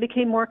definitely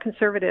became more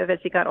conservative as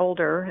he got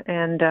older,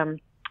 and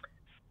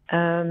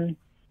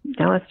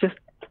it's just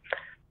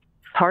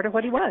part of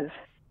what he was.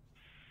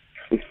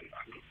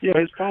 Yeah,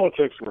 his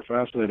politics were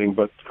fascinating,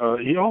 but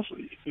he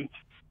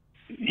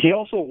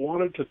also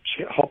wanted to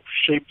help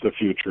shape the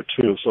future,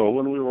 too. So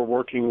when we were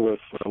working with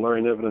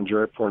Larry Niven and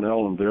Jerry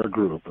Pournelle and their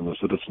group and the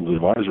Citizens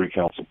Advisory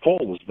Council, Poul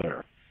was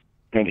there.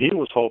 And he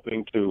was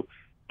hoping to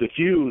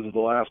diffuse the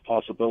last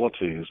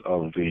possibilities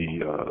of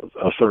the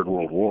Third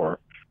World War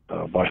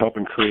by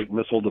helping create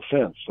missile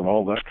defense and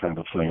all that kind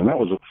of thing. And that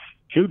was a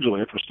hugely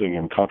interesting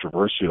and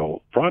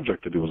controversial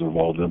project that he was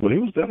involved in, but he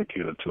was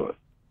dedicated to it.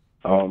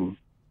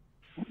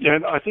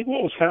 And I think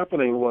what was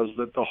happening was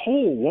that the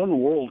whole one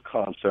world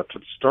concept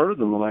had started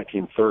in the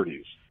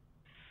 1930s.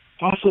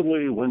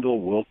 Possibly Wendell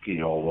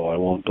Willkie,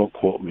 although don't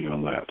quote me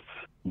on that.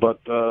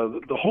 But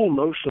the whole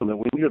notion that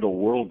we needed a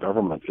world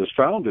government is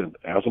found in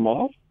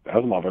Asimov.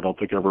 Asimov, I don't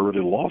think, ever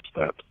really lost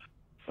that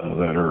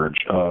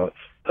urge.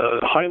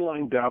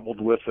 Heinlein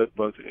dabbled with it,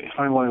 but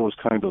Heinlein was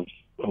kind of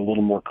a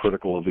little more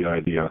critical of the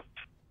idea.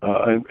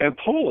 And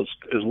Poul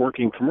is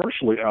working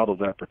commercially out of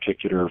that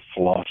particular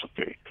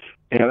philosophy.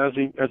 And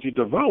as he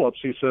develops,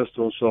 he says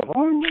to himself,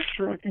 I'm not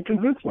sure I can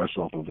convince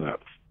myself of that.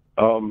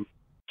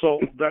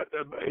 So that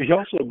he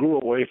also grew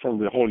away from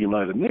the whole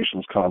United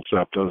Nations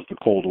concept as the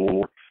Cold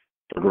War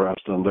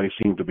progressed, and they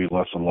seem to be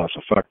less and less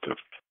effective.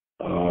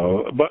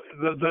 But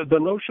the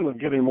notion of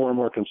getting more and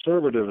more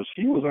conservative is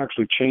he was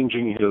actually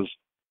changing his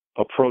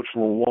approach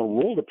from a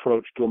one-ruled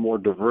approach to a more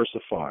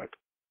diversified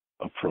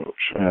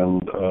approach,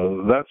 and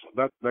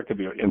that could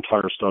be an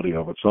entire study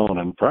of its own.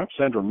 And perhaps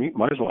Sandra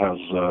Meisel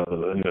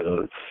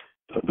has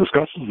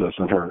discusses this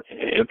in her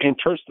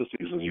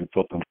interstices, as you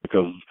put them,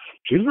 because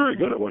she's very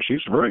good at what she's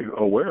very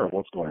aware of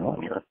what's going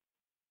on here.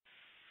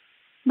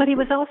 But he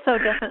was also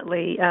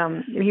definitely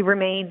he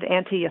remained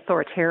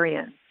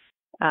anti-authoritarian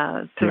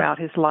throughout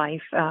his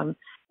life,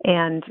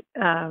 and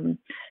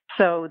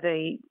so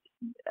the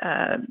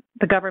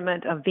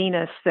government of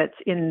Venus that's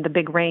in the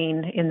Big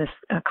Rain in this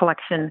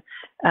collection,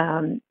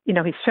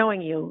 he's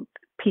showing you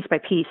piece by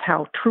piece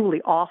how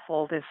truly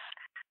awful this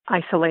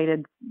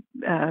isolated,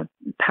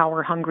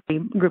 power-hungry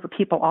group of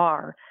people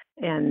are,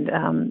 and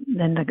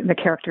then the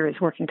character is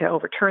working to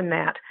overturn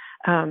that.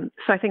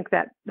 So I think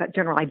that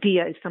general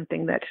idea is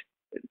something that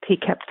he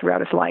kept throughout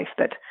his life,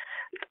 that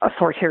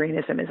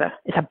authoritarianism is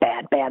a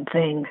bad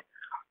thing.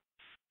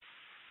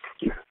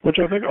 Which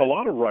I think a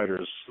lot of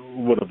writers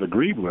would have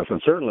agreed with, and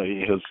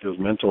certainly his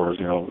mentors.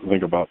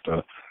 Think about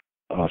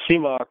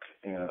Seamock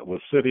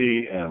with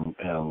City and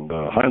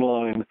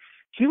Heinlein.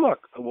 Seamock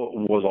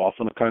was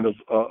often a kind of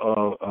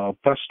a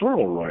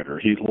pastoral writer.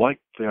 He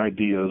liked the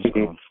ideas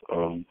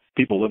of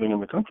people living in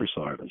the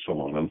countryside and so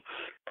on,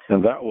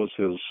 and that was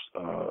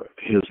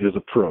his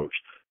approach.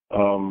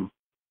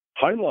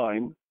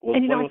 Heinlein was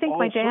I think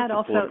my dad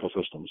also political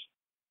systems.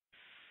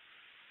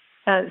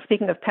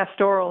 Speaking of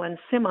pastoral and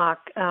Seamock,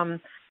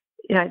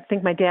 I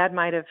think my dad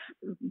might have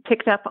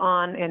picked up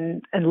on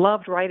and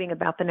loved writing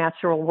about the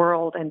natural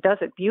world, and does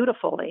it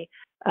beautifully.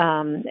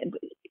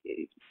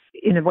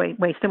 In a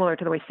way similar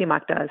to the way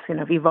Seamock does,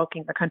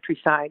 evoking the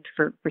countryside.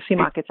 For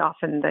Seamock, it's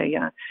often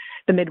the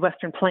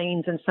Midwestern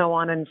plains and so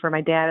on, and for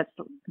my dad,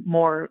 it's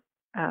more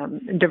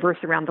diverse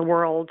around the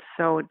world.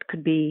 So it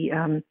could be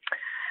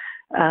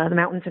the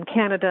mountains in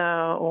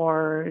Canada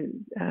or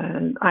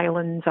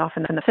islands off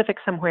in the Pacific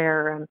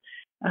somewhere.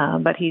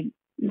 But he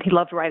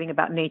loved writing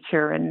about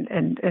nature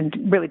and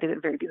really did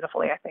it very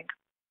beautifully, I think.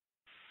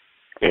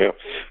 Yeah,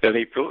 and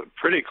he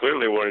pretty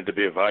clearly wanted to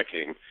be a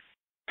Viking.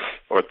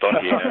 Or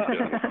thought he had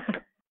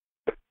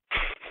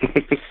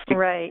been.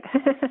 Right.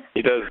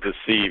 He does the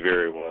sea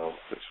very well.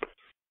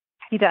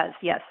 He does,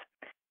 yes.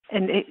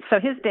 And so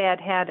his dad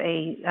had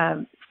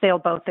a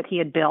sailboat that he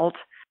had built,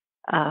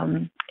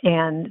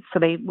 and so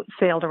they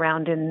sailed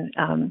around in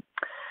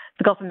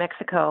the Gulf of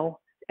Mexico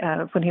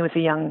when he was a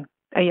young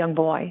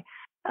boy,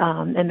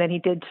 and then he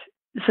did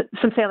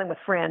some sailing with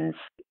friends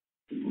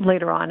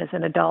later on as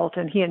an adult.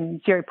 And he and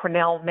Jerry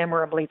Pournelle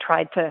memorably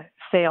tried to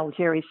sail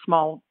Jerry's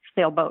small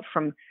sailboat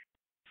from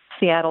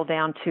Seattle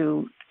down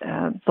to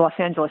the Los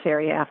Angeles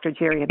area after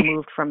Jerry had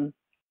moved from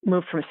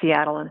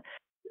Seattle, and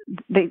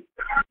they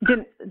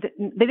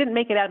didn't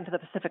make it out into the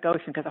Pacific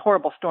Ocean because a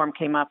horrible storm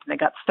came up and they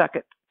got stuck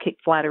at Cape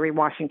Flattery,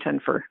 Washington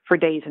for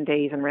days and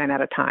days and ran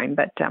out of time.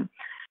 But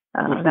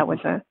that was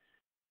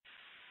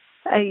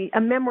a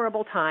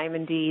memorable time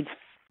indeed.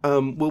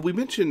 Well, we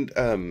mentioned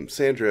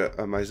Sandra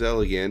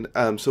Meisel again.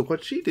 So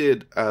what she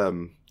did.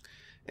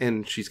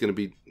 And she's going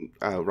to be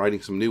writing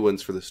some new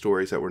ones for the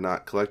stories that were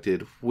not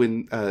collected.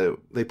 When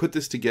they put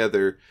this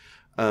together,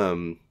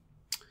 I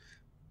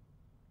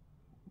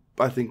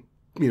think,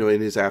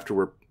 in his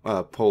afterword,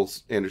 Poul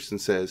Anderson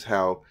says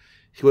how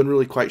he wasn't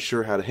really quite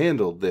sure how to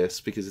handle this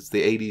because it's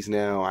the 80s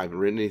now. I haven't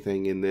written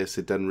anything in this.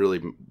 It doesn't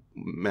really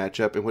match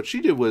up. And what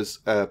she did was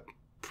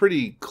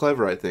pretty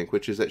clever, I think,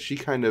 which is that she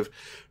kind of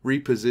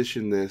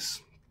repositioned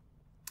this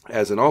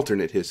as an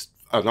alternate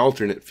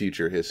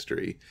future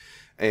history.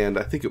 And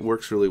I think it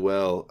works really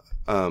well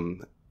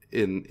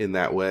in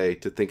that way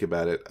to think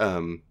about it,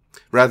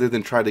 rather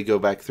than try to go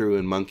back through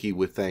and monkey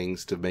with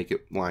things to make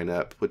it line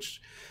up,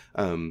 which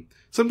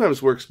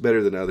sometimes works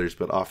better than others,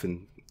 but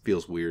often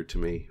feels weird to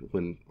me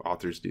when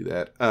authors do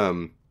that.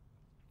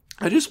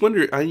 I just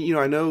wonder, I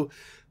know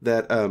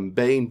that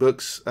Baen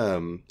Books,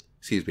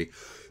 excuse me.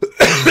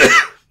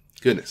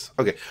 Goodness.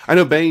 Okay. I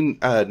know Baen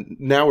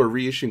now are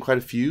reissuing quite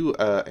a few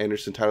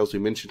Anderson titles. We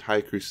mentioned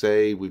High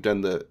Crusade. We've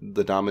done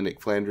the Dominic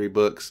Flandry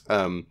books.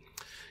 Going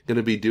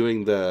to be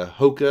doing the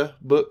Hoka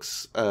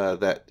books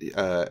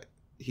that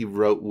he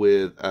wrote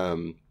with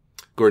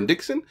Gordon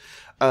Dixon.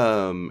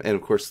 And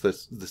of course the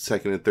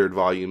second and third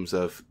volumes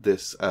of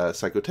this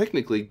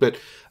Psychotechnic. But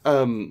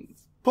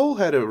Poul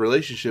had a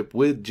relationship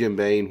with Jim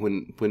Baen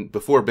when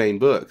before Baen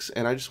Books,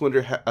 and I just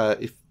wonder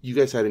if you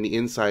guys had any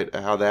insight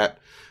how that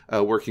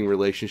working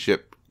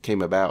relationship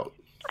came about.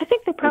 I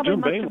think they probably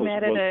must have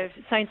met at a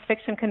science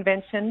fiction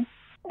convention,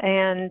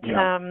 and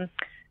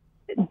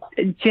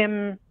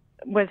Jim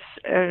was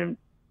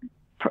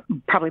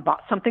probably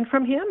bought something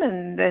from him,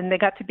 and then they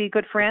got to be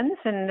good friends,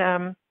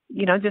 and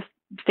just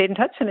stayed in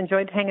touch and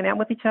enjoyed hanging out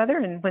with each other.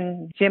 And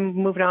when Jim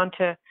moved on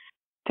to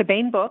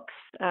Baen Books,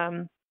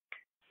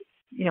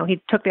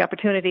 he took the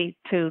opportunity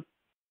to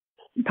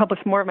publish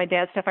more of my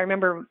dad's stuff. I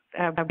remember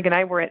Greg and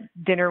I were at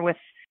dinner with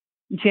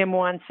Jim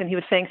once, and he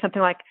was saying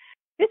something like,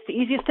 it's the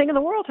easiest thing in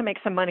the world to make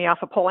some money off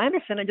of Poul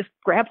Anderson and just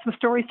grab some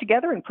stories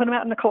together and put them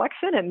out in a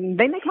collection, and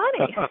they make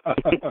money.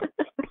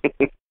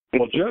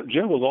 Well,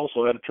 Jim was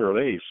also editor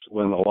at Ace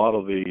when a lot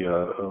of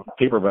the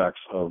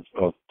paperbacks of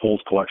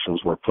Poul's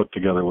collections were put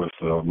together with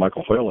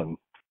Michael Whalen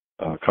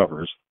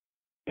covers.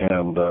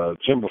 And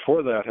Jim,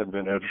 before that, had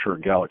been editor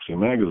of Galaxy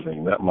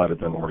magazine. That might have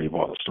been where he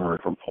bought a story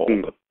from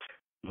Poul.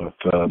 But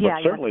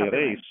certainly at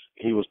Ace,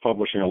 he was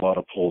publishing a lot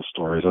of Poul's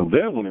stories. And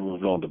then when he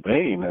moved on to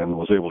Baen and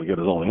was able to get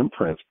his own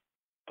imprint,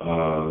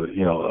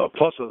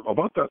 plus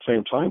about that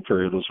same time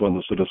period was when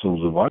the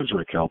Citizens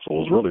Advisory Council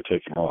was really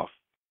taking off.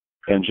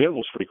 And Jim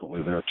was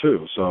frequently there,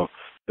 too. So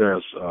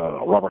there's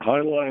Robert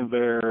Heinlein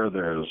there,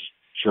 there's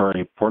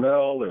Sherry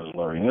Pornell, there's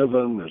Larry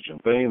Niven, there's Jim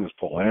Baen, there's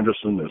Poul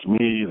Anderson, there's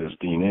me, there's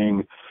Dean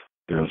Ing,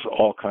 there's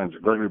all kinds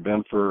of Gregory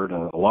Benford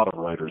and a lot of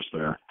writers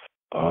there.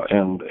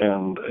 And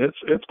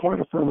it's quite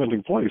a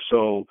fermenting place.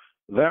 So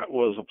that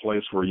was a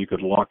place where you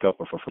could lock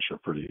up a publisher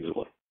pretty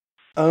easily.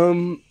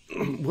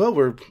 Well,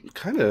 we're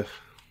kind of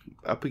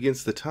up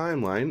against the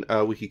timeline.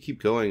 We could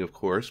keep going, of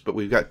course, but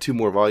we've got 2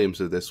 more volumes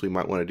of this. We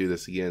might want to do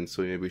this again,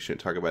 so maybe we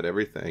shouldn't talk about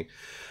everything.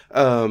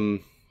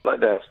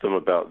 I'd ask them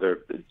about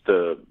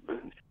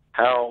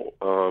how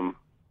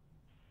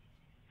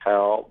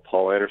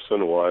Poul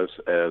Anderson was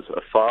as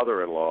a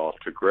father-in-law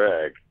to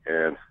Greg,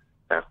 and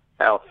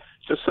how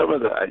just some of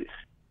the.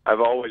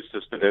 I've always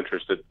just been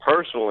interested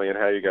personally in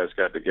how you guys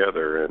got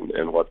together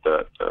and what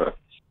that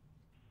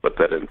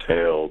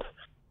entailed.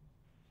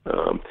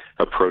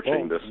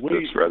 Approaching this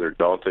rather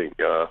daunting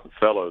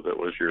fellow that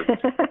was your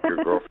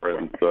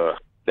girlfriend's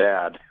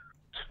dad.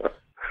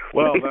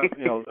 Well,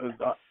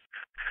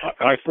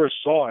 I first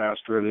saw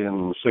Astrid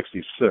in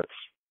 '66,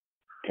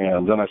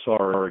 and then I saw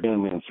her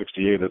again in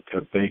 '68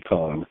 at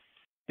Baycon,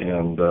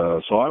 and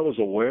so I was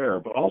aware,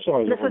 but also I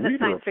was a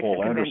reader of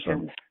Poul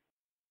Anderson.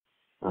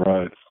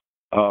 Right.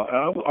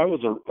 I was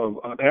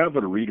an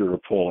avid reader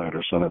of Poul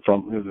Anderson, and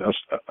from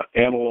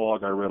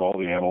Analog, I read all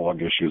the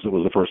Analog issues. It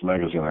was the first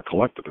magazine I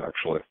collected,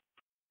 actually,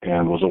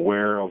 and was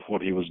aware of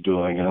what he was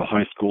doing. In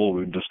high school,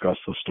 we'd discuss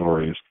the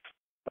stories,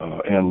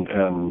 and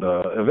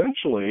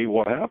eventually,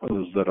 what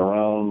happened is that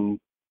around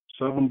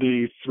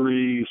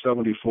 73,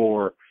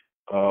 74,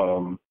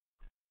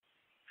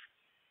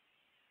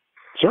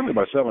 certainly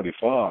by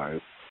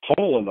 75.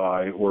 Poul and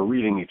I were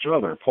reading each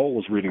other. Poul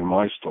was reading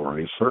my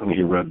stories. Certainly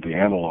he read the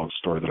Analog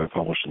story that I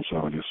published in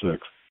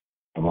 '76,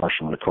 The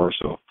Martian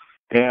Recurso,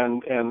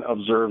 and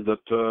observed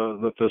that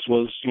this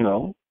was,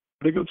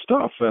 pretty good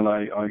stuff. And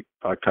I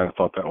kind of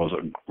thought that was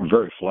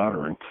very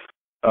flattering.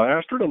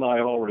 Astrid and I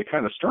had already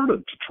kind of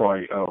started to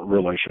try a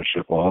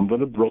relationship on, but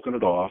had broken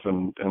it off,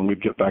 and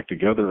we'd get back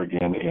together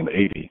again in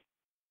 '80.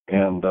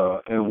 And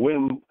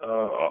when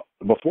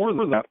before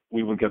that,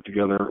 we would get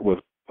together with.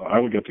 I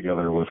would get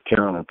together with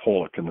Karen and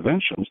Poul at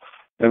conventions,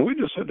 and we'd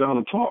just sit down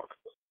and talk,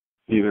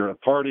 either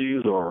at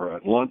parties or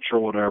at lunch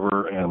or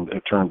whatever, and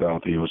it turned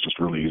out that he was just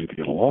really easy to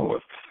get along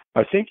with.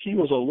 I think he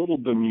was a little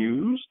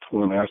bemused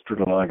when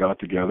Astrid and I got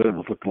together and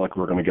it looked like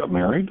we were going to get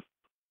married,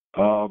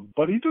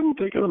 but he didn't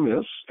take it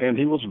amiss, and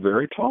he was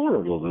very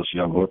tolerant of this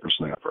young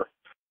whippersnapper,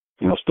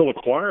 still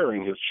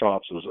acquiring his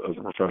chops as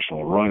a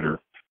professional writer.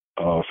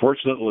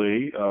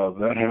 Fortunately,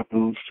 that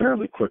happened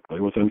fairly quickly,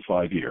 within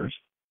 5 years.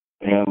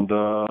 And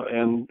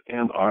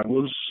I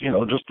was,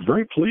 just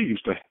very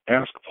pleased to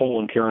ask Poul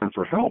and Karen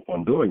for help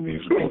on doing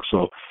these books.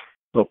 So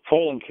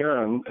Poul and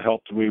Karen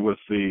helped me with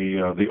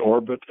the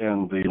orbit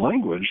and the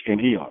language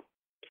in Eon.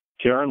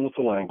 Karen with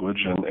the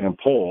language and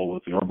Poul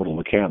with the orbital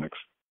mechanics.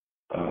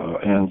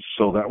 And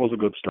so that was a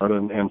good start,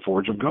 and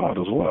Forge of God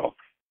as well.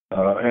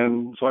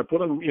 And so I put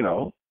them,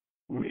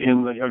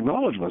 in the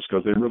acknowledgments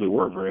because they really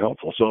were very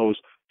helpful. So it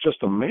was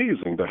just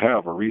amazing to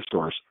have a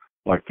resource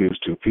like these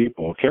 2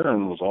 people.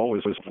 Karen was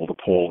always helpful to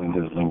Poul in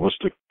his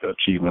linguistic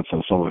achievements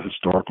and some of his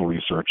historical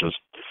researches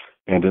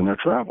and in their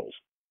travels.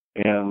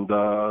 And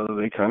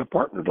they kind of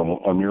partnered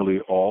on nearly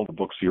all the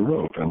books he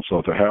wrote. And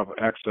so to have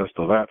access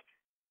to that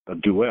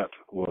duet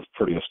was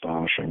pretty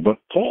astonishing. But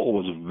Poul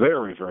was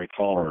very, very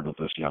tolerant of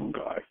this young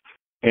guy.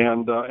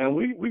 And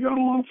we got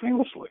along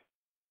famously.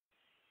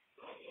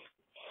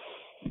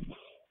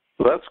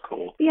 Well, that's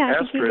cool. Yeah,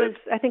 Astrid,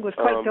 I think he was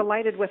quite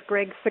delighted with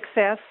Greg's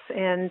success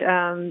and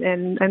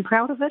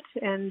proud of it,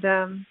 and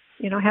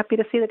happy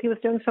to see that he was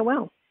doing so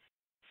well.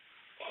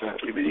 But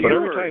every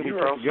time we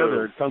got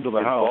together, come to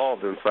the house.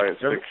 Involved in science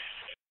fiction.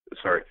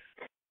 Sorry.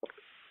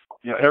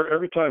 Yeah,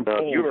 every time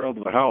Poul would come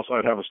to the house,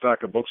 I'd have a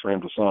stack of books for him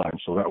to sign,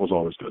 so that was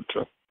always good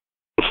too.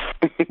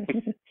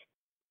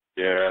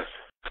 Yes,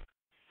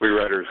 we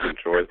writers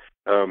enjoyed.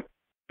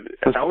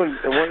 I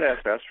wanted to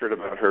ask Astrid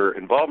about her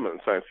involvement in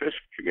the science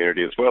fiction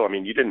community as well. I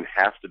mean, you didn't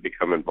have to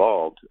become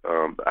involved.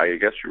 I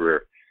guess you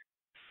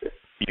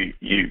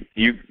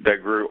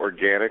that grew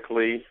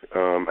organically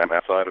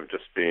outside of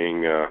just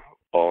being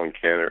Paul and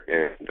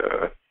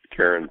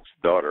Karen's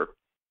daughter.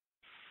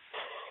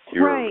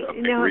 You right. were a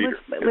big reader,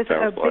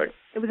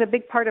 it was a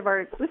big part of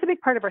our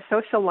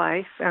social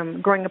life.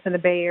 Growing up in the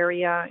Bay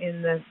Area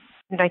in the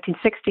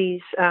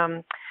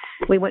 1960s.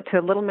 We went to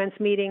Little Men's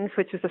Meetings,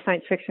 which was a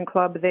science fiction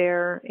club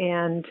there,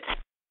 and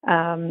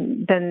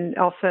then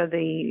also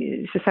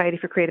the Society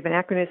for Creative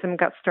Anachronism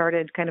got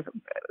started, kind of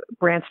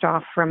branched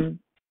off from,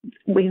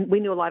 we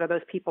knew a lot of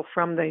those people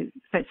from the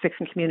science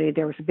fiction community.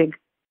 There was a big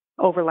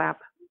overlap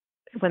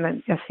when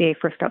the SCA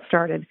first got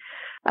started.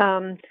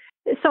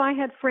 So I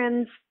had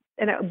friends,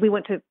 and we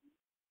went to,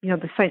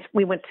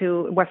 we went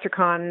to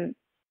WesterCon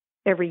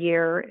every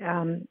year,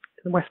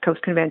 the West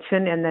Coast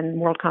Convention, and then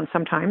WorldCon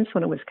sometimes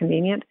when it was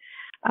convenient.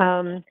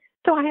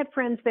 So I had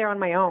friends there on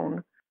my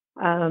own.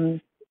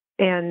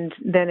 And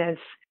then as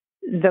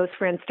those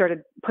friends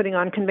started putting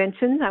on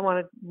conventions, I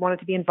wanted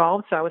to be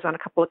involved. So I was on a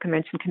couple of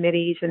convention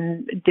committees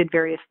and did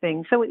various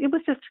things. So it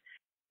was just,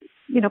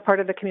 part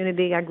of the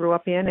community I grew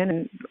up in.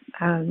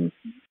 And,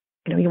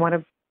 you want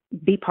to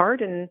be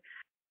part and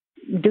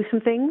do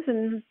some things.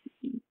 And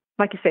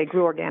like you say,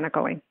 grew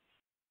organically.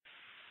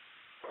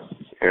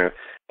 Yeah.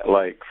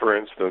 Like, for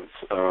instance,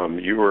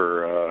 you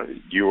were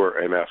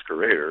a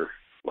masquerader,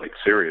 like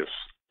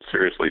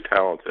seriously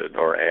talented,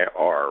 or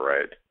are,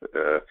 right?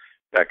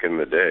 Back in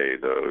the day,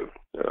 though,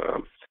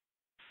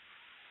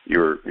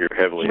 you're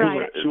heavily.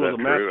 Right. Is that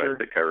true? I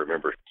think I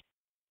remember.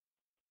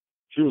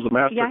 She was a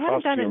master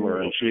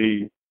costumer, and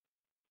she.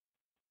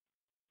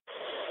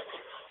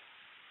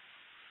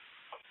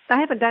 I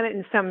haven't done it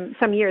in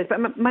some years,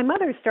 but my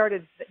mother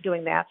started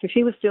doing that. So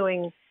she was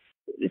doing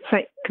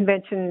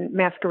convention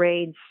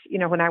masquerades,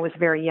 when I was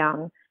very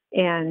young,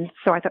 and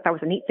so I thought that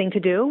was a neat thing to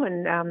do.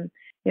 And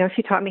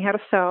she taught me how to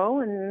sew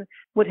and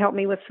would help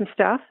me with some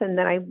stuff. And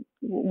then I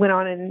went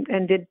on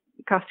and did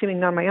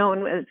costuming on my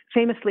own.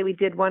 Famously, we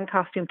did one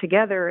costume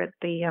together at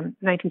the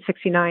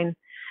 1969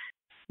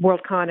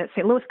 WorldCon at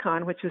St. Louis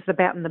Con, which was the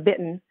Bat and the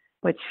Bitten,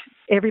 which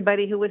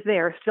everybody who was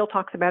there still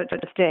talks about it to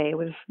this day. It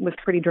was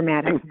pretty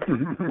dramatic.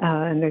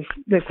 And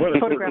there's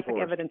photographic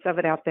evidence of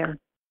it out there.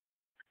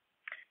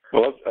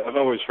 Well, I've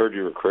always heard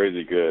you were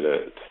crazy good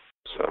at it.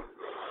 So.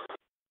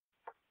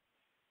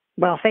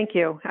 Well, thank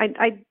you.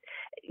 I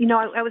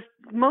was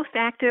most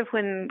active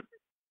when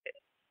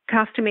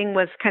costuming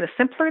was kind of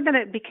simpler than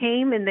it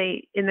became in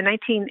the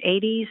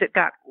 1980s. It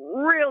got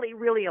really,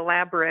 really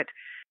elaborate,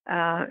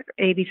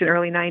 80s and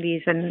early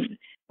 90s, and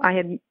I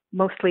had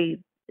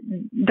mostly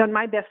done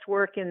my best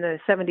work in the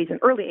 70s and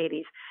early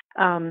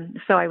 80s.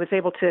 So I was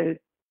able to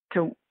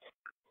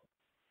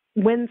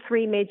win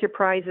 3 major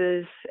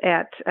prizes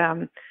at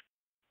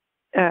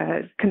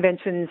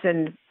conventions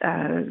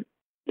and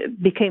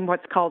became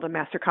what's called a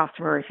master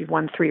costumer if you've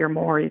won 3 or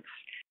more. It's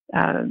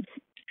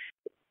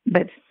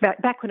but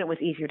back when it was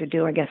easier to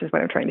do, I guess is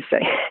what I'm trying to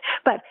say.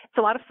 But it's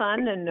a lot of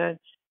fun and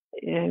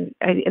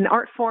an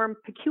art form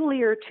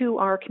peculiar to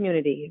our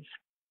community.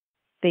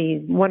 The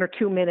 1 or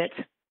 2 minute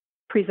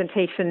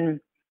presentation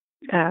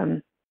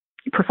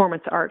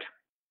performance art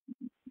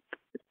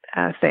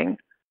thing.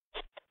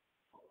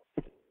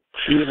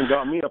 She even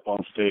got me up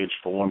on stage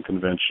for one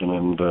convention,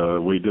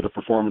 and we did a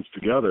performance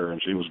together,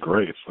 and she was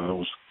great. So it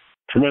was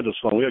tremendous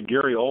fun. We had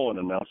Gary Owen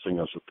announcing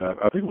us at that.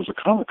 I think it was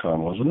a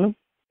Comic-Con, wasn't it?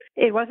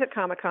 It was at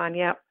Comic-Con,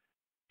 yeah.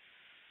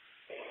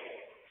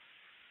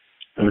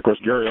 And, of course,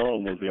 Gary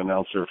Owen was the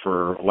announcer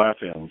for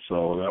Laugh-In,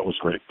 so that was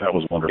great. That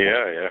was wonderful.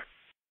 Yeah.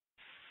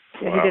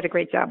 Yeah, he did a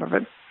great job of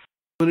it.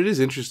 But it is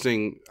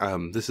interesting.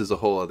 This is a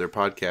whole other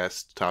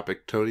podcast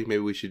topic, Tony. Maybe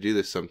we should do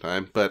this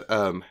sometime. But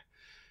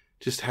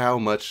just how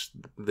much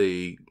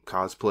the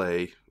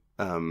cosplay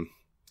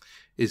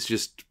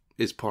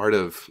is part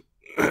of,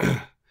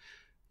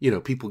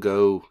 people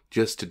go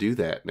just to do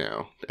that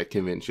now at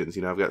conventions.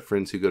 I've got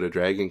friends who go to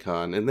Dragon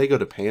Con and they go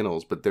to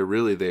panels, but they're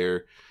really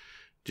there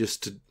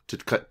just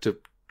to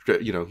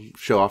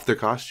show off their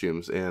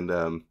costumes.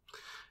 And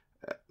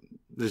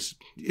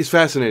it's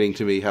fascinating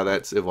to me how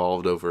that's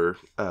evolved over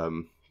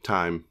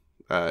time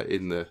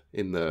in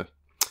the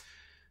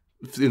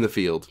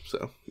field.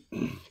 So.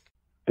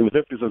 In the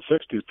 50s and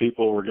 60s,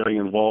 people were getting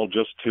involved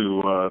just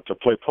to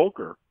play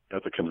poker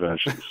at the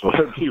convention. So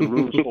there'd be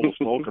rooms full of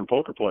smoke and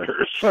poker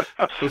players. And,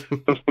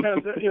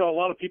 a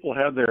lot of people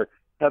had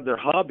their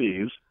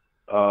hobbies.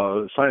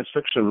 Science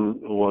fiction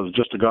was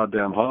just a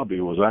goddamn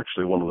hobby was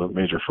actually one of the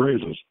major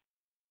phrases.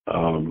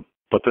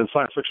 But then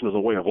science fiction as a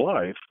way of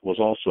life was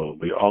also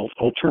the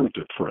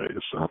alternative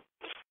phrase.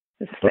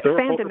 But there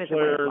were poker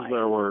players,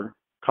 there were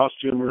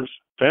costumers.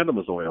 Fandom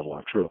is a way of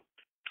life, true.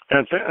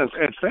 And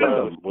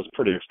fandom was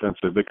pretty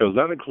extensive because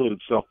that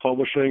included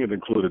self-publishing, it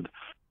included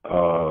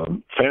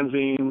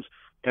fanzines,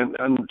 and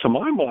to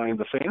my mind,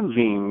 the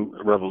fanzine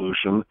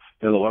revolution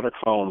in the letter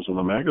columns and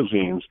the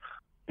magazines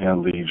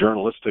and the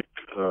journalistic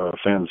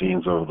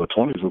fanzines of the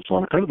 20s and so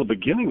on are kind of the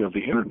beginning of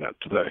the internet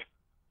today.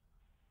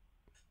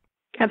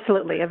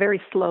 Absolutely. A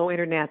very slow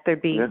internet.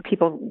 There'd be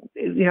people,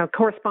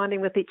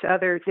 corresponding with each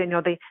other.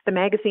 The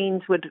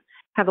magazines would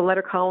have the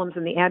letter columns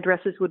and the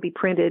addresses would be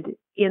printed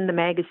in the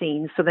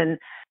magazines. So then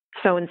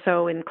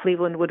so-and-so in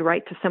Cleveland would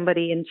write to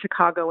somebody in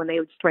Chicago and they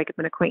would strike up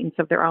an acquaintance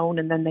of their own,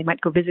 and then they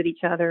might go visit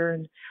each other.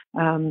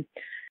 And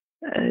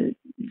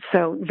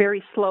so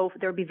very slow.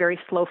 There would be very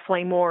slow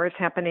flame wars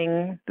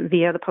happening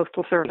via the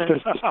postal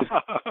service.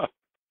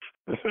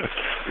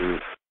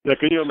 Yeah,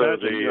 can you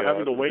imagine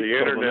having to wait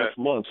until the next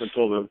month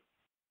until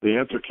the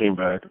answer came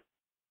back?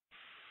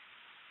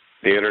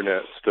 The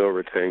internet still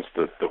retains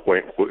the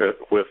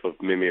whiff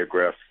of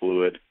mimeograph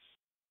fluid.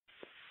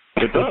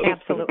 It does.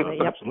 Absolutely.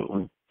 Yep.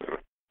 Absolutely.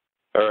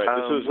 All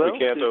right, we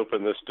can't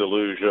open this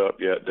deluge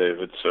up yet,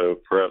 David, so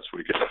perhaps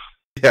we can...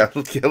 Yeah,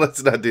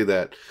 let's not do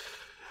that.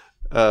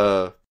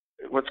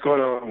 What's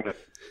going on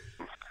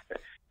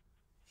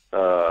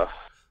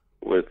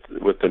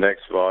with the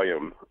next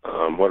volume?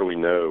 What do we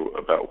know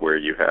about where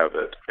you have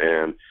it?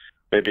 And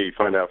maybe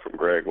find out from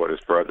Greg what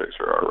his projects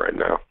are right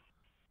now.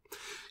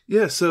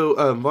 Yeah,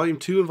 so Volume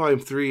 2 and Volume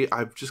 3,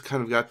 I've just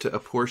kind of got to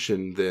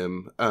apportion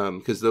them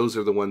because those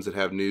are the ones that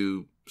have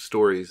new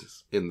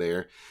stories in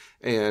there.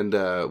 And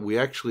we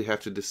actually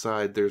have to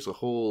decide, there's a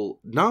whole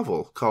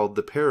novel called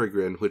The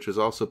Peregrine, which was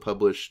also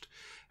published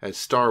as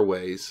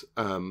Starways,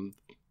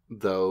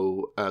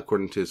 though,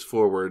 according to his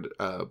foreword,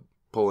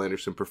 Poul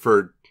Anderson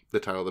preferred the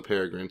title The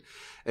Peregrine.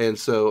 And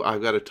so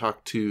I've got to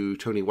talk to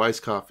Tony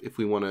Weisskopf if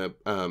we want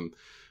to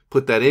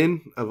put that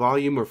in a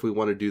volume or if we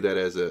want to do that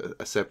as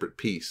a separate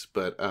piece.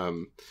 But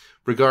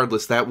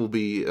regardless, that will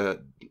be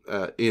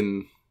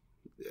in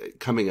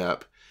coming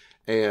up.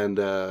 And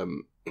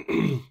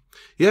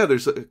yeah,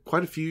 there's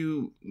quite a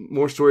few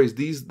more stories.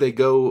 They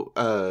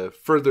go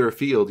further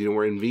afield. You know,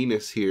 we're in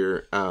Venus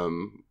here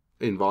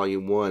in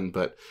Volume 1,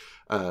 but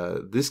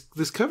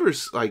this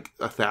covers like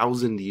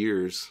 1,000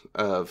 years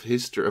of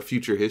history, of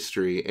future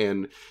history,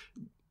 and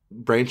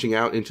branching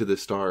out into the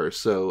stars.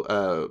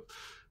 So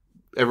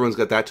everyone's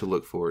got that to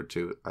look forward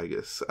to, I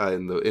guess,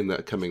 in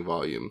the coming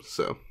volume.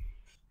 So,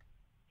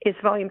 is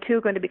Volume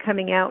 2 going to be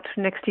coming out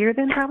next year?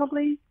 Then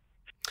probably.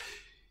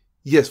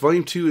 Yes,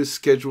 Volume 2 is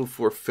scheduled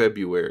for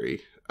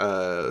February,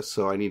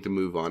 so I need to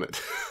move on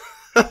it.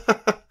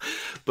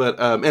 But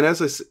and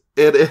as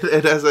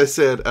I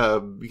said,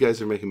 you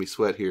guys are making me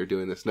sweat here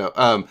doing this. No,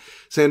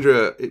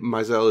 Sandra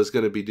Meisel is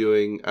going to be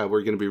doing.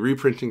 We're going to be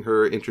reprinting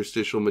her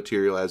interstitial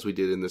material as we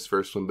did in this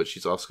first one, but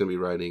she's also going to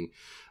be writing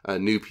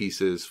new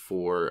pieces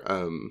for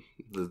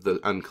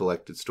the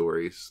uncollected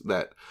stories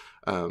that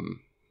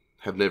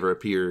have never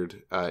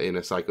appeared in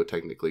a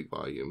Psychotechnic League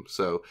volume.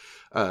 So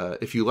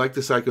if you like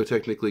the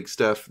Psychotechnic League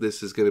stuff,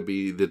 this is going to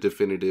be the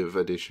definitive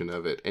edition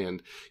of it.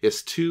 And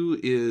yes,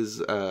 2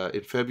 is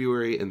in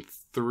February and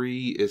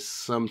 3 is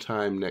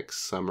sometime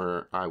next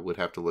summer. I would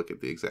have to look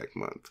at the exact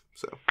month.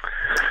 So,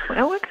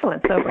 well,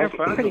 excellent. So we're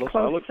pretty close.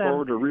 I look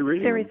forward to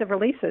rereading series of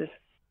releases.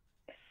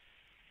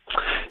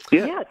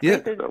 Yeah,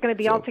 it's going to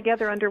be all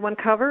together under one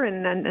cover,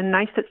 and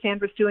nice that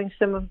Sandra's doing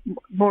some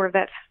more of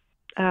that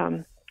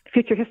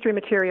future history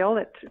material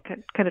that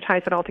kind of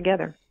ties it all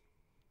together.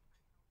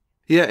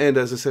 Yeah, and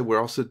as I said,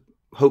 we're also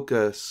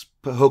Hocus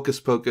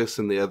Pocus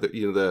and the other,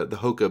 the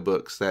Hoka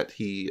books that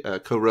he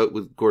co-wrote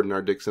with Gordon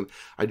R. Dixon.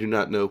 I do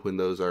not know when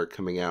those are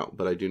coming out,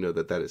 but I do know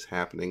that is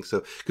happening.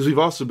 So, because we've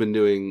also been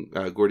doing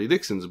Gordy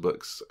Dixon's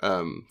books,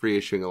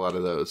 reissuing a lot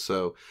of those.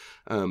 So,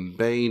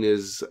 Baen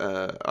is,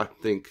 I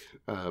think,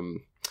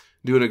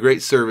 doing a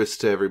great service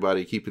to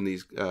everybody, keeping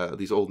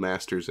these old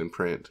masters in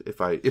print,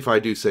 if I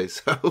do say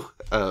so.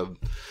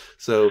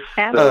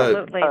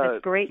 Absolutely,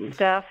 that's great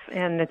stuff,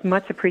 and it's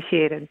much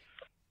appreciated.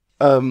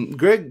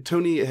 Greg,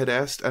 Tony had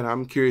asked, and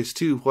I'm curious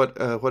too, what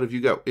have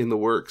you got in the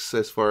works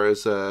as far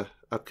as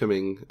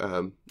upcoming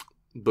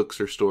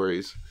books or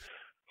stories?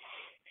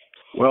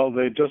 Well,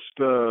 they just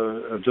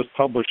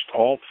published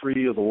all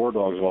 3 of the War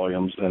Dogs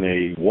volumes in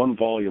a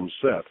 1-volume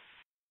set.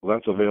 Well,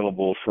 that's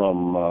available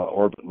from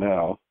Orbit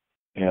now,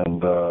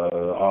 and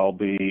I'll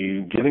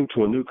be getting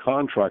to a new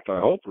contract, I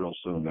hope, real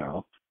soon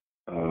now,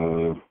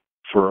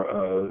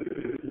 for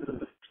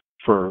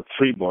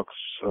 3 books,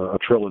 a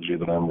trilogy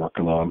that I'm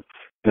working on.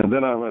 And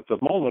then at the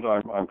moment,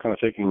 I'm kind of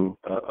taking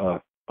an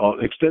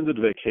extended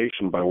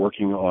vacation by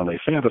working on a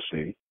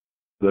fantasy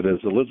that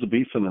is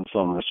Elizabethan in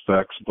some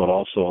respects, but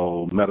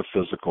also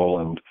metaphysical,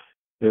 and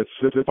it's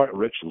quite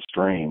rich and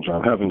strange.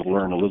 I'm having to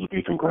learn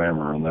Elizabethan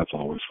grammar, and that's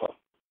always fun.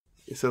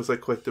 It sounds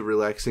like quite the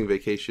relaxing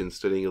vacation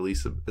studying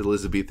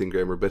Elizabethan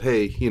grammar, but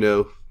hey,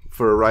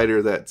 for a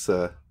writer that's...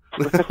 Paul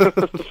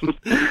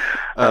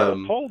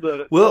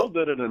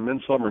did it in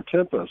Midsummer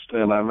Tempest,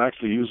 and I'm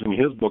actually using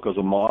his book as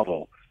a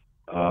model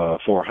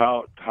for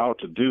how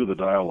to do the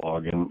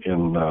dialogue in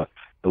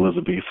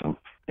Elizabethan.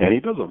 And he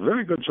does a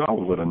very good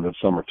job of it in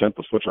Midsummer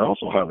Tempest, which I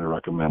also highly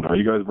recommend. Are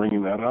you guys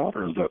bringing that out,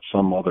 or is that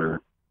some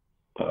other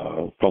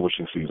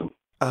publishing season?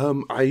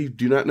 I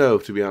do not know,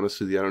 to be honest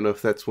with you. I don't know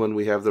if that's one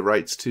we have the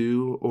rights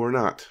to or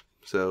not.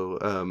 So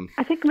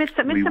I think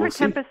Midsummer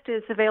Tempest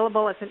is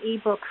available as an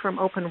ebook from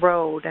Open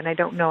Road, and I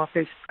don't know if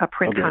there's a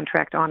print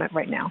contract on it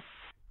right now.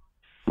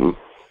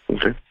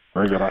 Okay,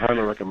 very good. I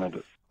highly recommend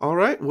it. All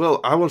right.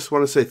 Well, I just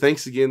want to say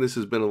thanks again. This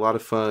has been a lot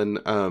of fun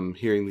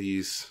hearing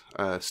these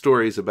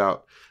stories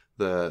about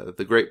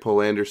the great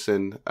Poul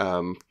Anderson,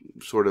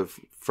 sort of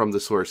from the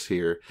source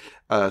here.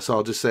 So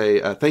I'll just say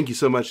thank you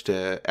so much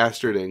to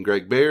Astrid and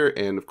Greg Bear,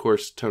 and of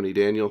course Tony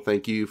Daniel.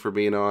 Thank you for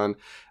being on.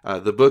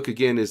 The book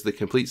again is The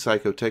Complete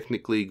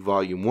Psychotechnic League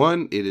Volume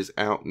 1. It is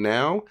out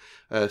now,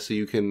 so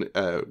you can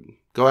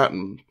go out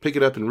and pick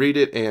it up and read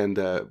it, and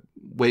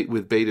wait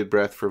with bated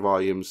breath for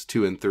volumes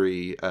 2 and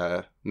 3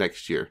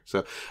 next year.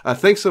 So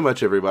thanks so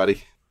much,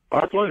 everybody.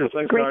 Our pleasure.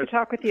 Thanks, Great guys. to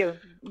talk with you.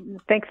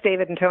 Thanks,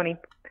 David and Tony.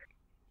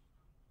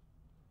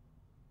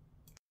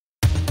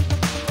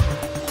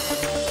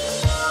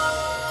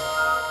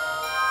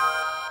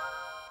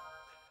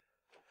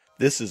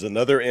 This is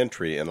another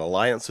entry in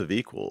Alliance of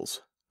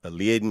Equals, a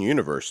Liaden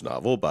Universe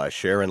novel by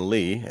Sharon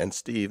Lee and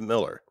Steve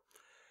Miller.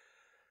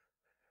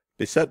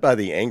 Beset by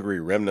the angry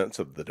remnants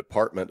of the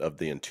Department of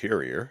the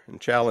Interior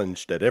and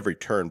challenged at every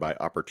turn by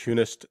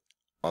opportunists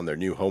on their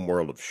new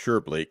homeworld of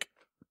Surebleak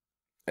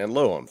and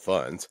low on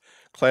funds,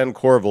 Clan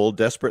Corval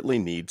desperately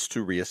needs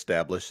to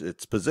reestablish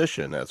its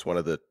position as one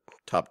of the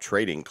top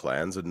trading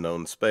clans in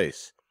known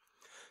space.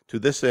 To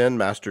this end,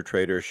 Master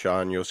Trader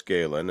Sean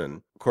Yosgalen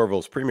and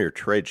Corval's premier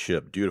trade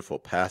ship Dutiful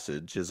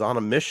Passage is on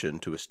a mission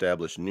to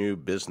establish new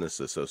business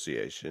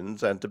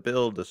associations and to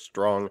build a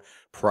strong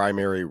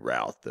primary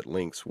route that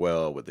links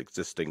well with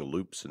existing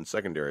loops and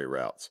secondary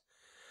routes.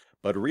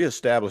 But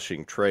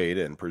reestablishing trade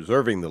and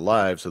preserving the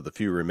lives of the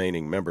few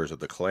remaining members of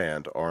the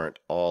clan aren't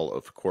all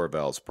of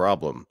Corval's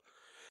problem.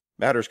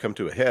 Matters come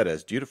to a head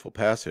as Dutiful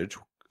Passage,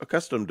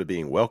 accustomed to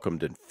being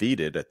welcomed and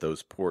feted at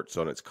those ports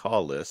on its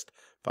call list,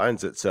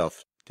 finds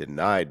itself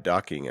denied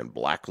docking and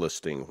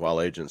blacklisting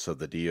while agents of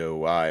the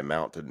DOI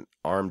mount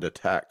armed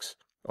attacks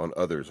on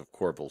others of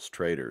Corval's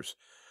traders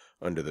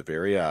under the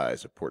very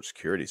eyes of port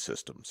security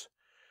systems.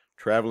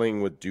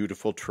 Traveling with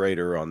Dutiful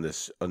Trader on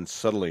this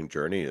unsettling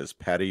journey is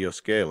Paddy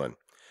Yosgalen,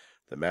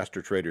 the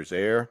master trader's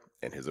heir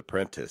and his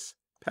apprentice.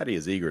 Paddy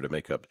is eager to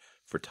make up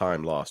for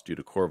time lost due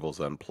to Corval's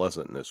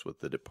unpleasantness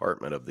with the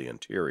Department of the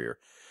Interior,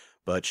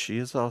 but she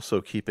is also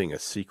keeping a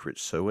secret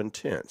so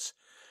intense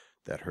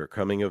that her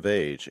coming of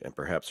age and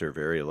perhaps her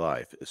very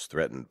life is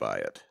threatened by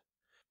it.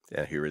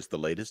 And here is the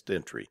latest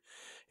entry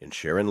in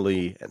Sharon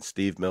Lee and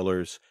Steve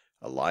Miller's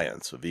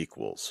Alliance of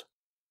Equals.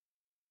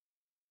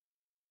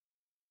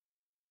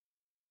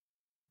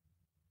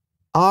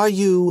 Are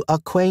you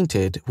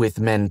acquainted with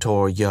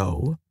Mentor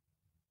Yo?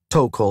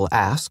 Tokol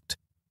asked.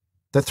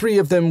 The three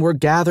of them were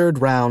gathered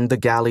round the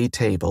galley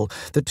table,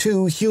 the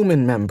two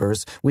human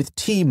members with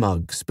tea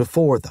mugs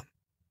before them.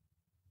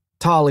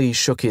 Tali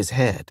shook his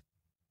head.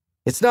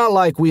 It's not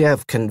like we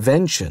have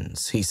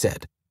conventions, he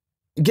said.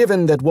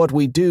 Given that what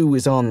we do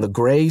is on the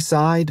gray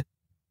side,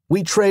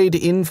 we trade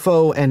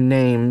info and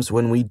names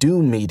when we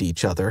do meet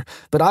each other,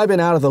 but I've been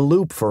out of the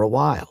loop for a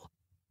while.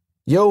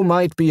 Yo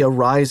might be a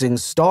rising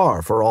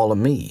star for all of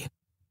me.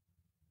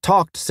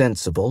 Talked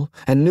sensible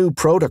and knew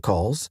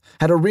protocols,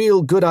 had a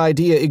real good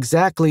idea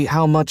exactly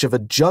how much of a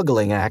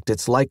juggling act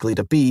it's likely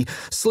to be,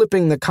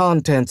 slipping the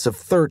contents of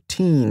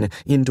 13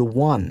 into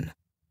 1.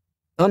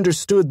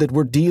 Understood that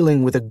we're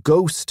dealing with a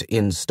ghost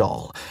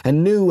install,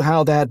 and knew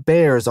how that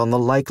bears on the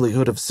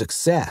likelihood of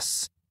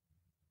success.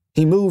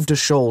 He moved a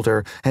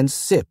shoulder and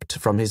sipped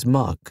from his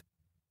mug.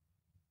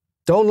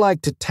 Don't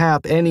like to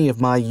tap any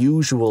of my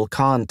usual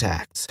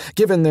contacts,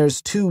 given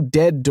there's 2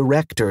 dead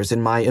directors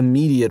in my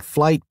immediate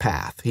flight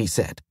path, he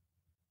said.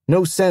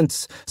 No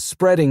sense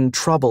spreading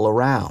trouble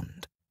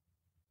around.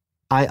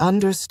 I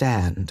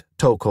understand,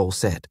 Tokol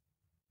said.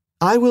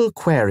 I will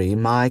query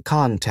my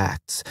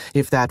contacts,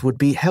 if that would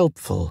be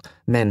helpful,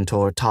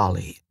 Mentor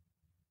Tali.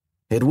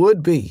 It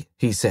would be,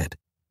 he said.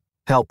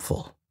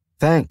 Helpful.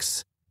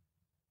 Thanks.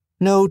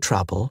 No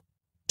trouble,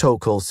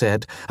 Tokol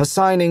said,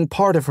 assigning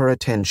part of her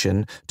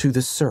attention to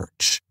the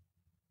search.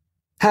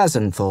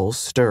 Hasenthal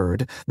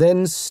stirred,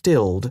 then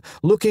stilled,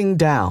 looking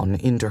down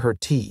into her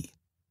tea.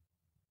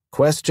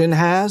 Question,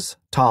 Has?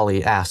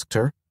 Tali asked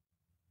her.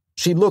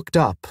 She looked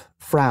up,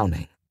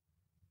 frowning.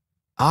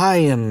 I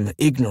am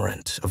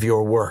ignorant of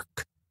your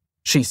work,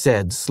 she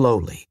said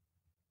slowly.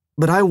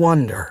 But I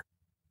wonder,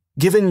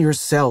 given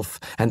yourself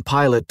and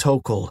Pilot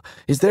Tokol,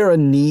 is there a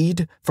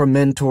need for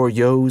Mentor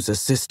Yo's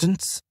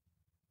assistance?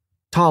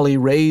 Tali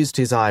raised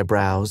his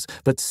eyebrows,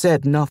 but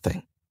said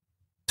nothing.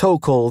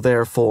 Tokol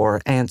therefore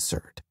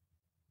answered.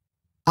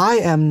 I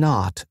am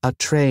not a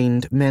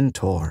trained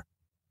mentor.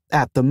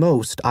 At the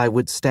most, I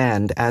would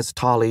stand as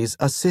Tali's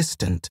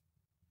assistant,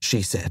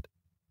 she said.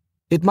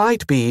 It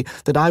might be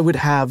that I would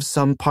have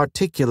some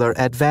particular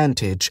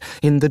advantage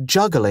in the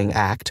juggling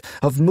act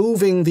of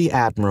moving the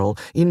Admiral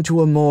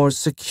into a more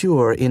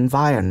secure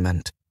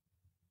environment.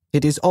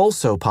 It is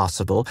also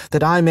possible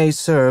that I may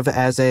serve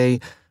as a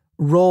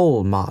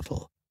role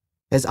model,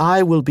 as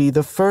I will be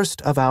the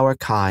first of our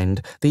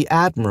kind the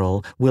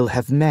Admiral will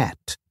have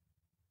met.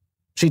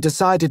 She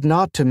decided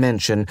not to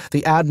mention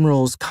the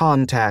Admiral's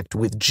contact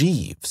with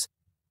Jeeves,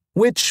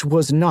 which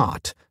was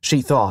not,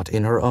 she thought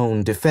in her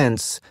own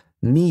defense,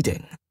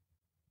 meeting.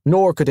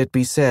 Nor could it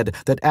be said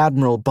that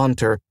Admiral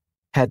Bunter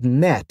had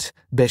met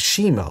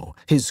Beshimo,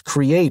 his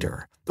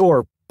creator,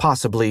 or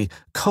possibly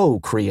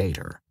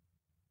co-creator.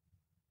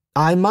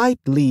 I might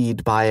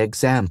lead by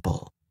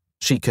example,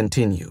 she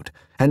continued,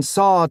 and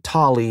saw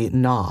Tali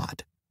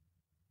nod.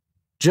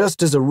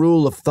 Just as a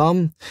rule of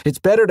thumb, it's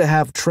better to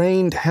have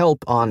trained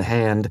help on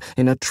hand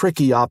in a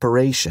tricky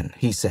operation,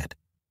 he said.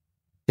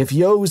 If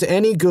Yo's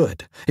any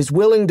good, is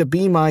willing to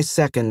be my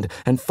second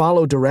and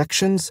follow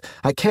directions,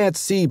 I can't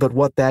see but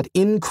what that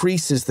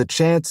increases the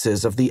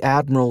chances of the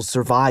Admiral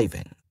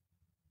surviving."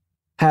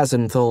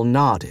 Hasenthal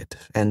nodded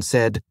and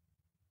said,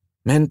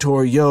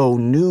 "Mentor Yo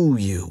knew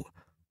you.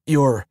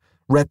 Your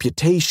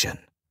reputation."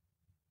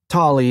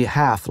 Tolly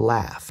half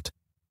laughed.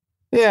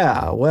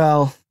 "Yeah,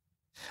 well,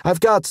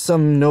 I've got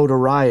some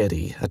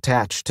notoriety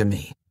attached to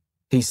me,"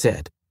 he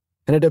said,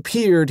 and it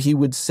appeared he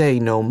would say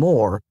no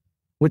more,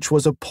 which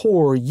was a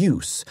poor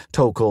use,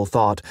 Tokul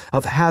thought,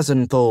 of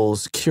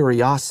Hasenthal's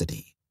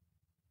curiosity.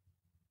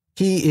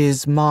 "He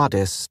is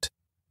modest,"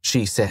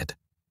 she said,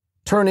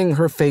 turning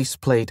her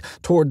faceplate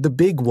toward the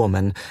big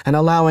woman and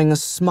allowing a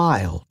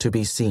smile to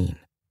be seen.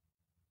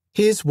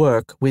 "His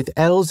work with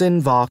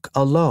Elzenvok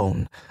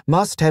alone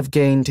must have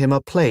gained him a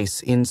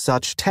place in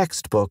such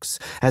textbooks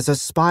as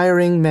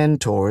aspiring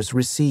mentors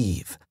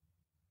receive."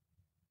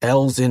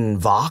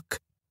 "Elzenvok?"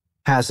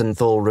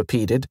 Hasenthal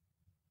repeated.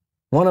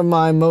 "One of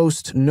my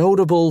most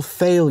notable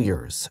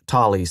failures,"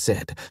 Tolly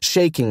said,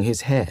 shaking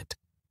his head.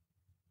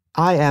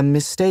 "I am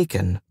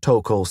mistaken,"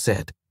 Tokul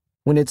said,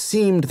 when it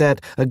seemed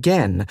that,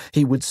 again,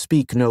 he would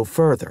speak no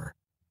further.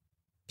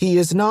 "He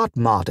is not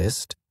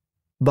modest,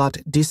 but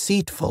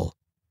deceitful."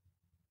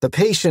 "The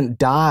patient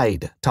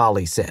died,"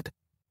 Tolly said.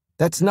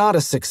 "That's not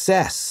a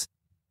success."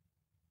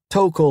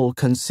 Tokul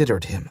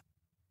considered him.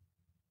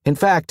 In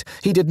fact,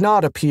 he did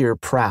not appear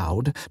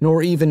proud,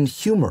 nor even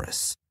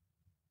humorous.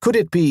 Could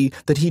it be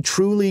that he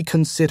truly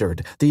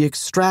considered the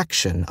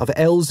extraction of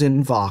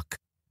Elzenvok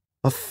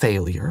a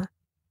failure?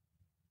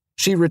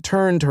 She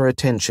returned her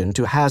attention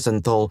to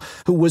Hasenthal,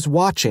 who was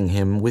watching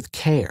him with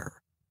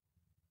care.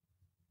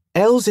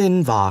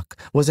 "Elzenvok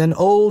was an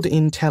old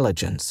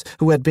intelligence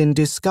who had been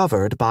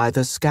discovered by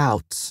the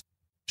Scouts,"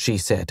 she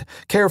said,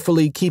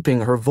 carefully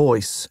keeping her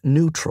voice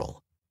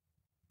neutral.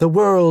 "The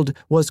world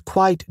was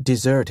quite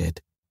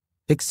deserted,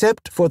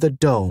 except for the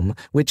dome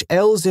which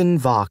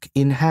Elzenvok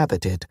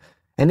inhabited,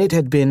 and it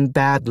had been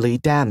badly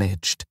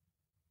damaged.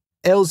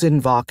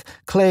 Elzenvok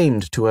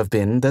claimed to have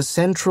been the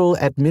central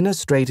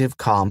administrative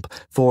comp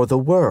for the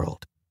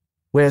world,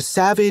 where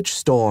savage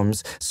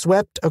storms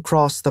swept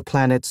across the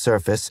planet's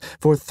surface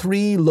for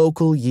 3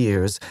 local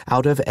years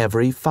out of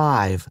every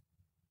 5.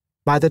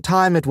 By the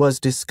time it was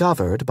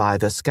discovered by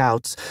the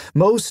Scouts,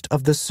 most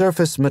of the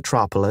surface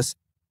metropolis,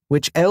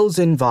 which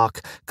Elzenvok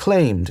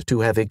claimed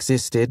to have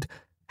existed,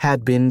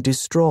 had been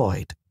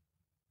destroyed.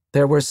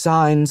 There were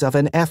signs of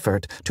an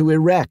effort to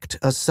erect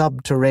a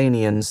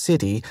subterranean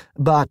city,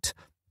 but—"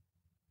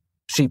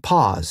 She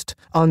paused,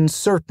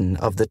 uncertain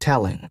of the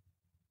telling.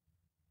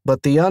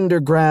 "But the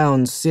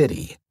underground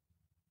city,"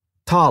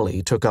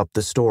 Tolly took up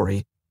the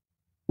story,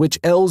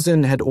 "which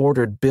Elzen had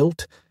ordered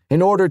built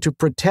in order to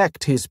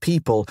protect his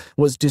people,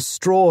 was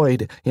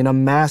destroyed in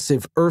a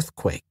massive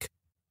earthquake.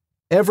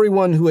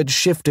 Everyone who had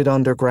shifted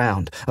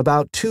underground,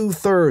 about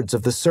 2/3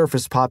 of the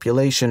surface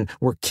population,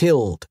 were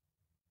killed.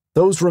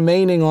 Those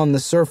remaining on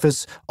the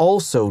surface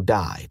also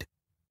died,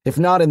 if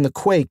not in the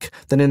quake,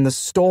 then in the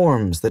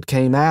storms that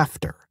came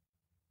after."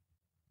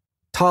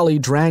 Tolly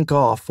drank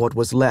off what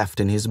was left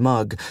in his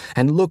mug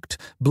and looked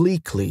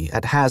bleakly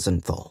at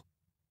Hasenthal.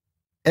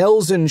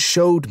 "Elzen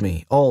showed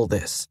me all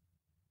this.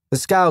 The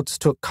Scouts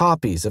took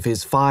copies of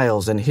his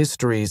files and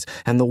histories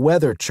and the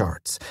weather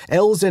charts,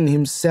 Elzen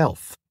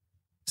himself.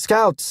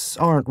 Scouts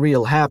aren't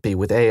real happy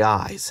with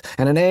AIs,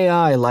 and an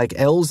AI like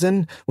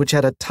Elzen, which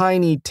had a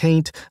tiny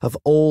taint of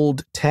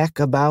old tech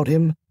about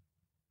him,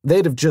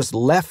 they'd have just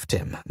left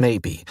him,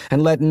 maybe,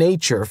 and let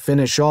nature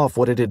finish off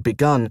what it had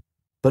begun,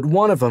 but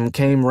one of them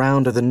came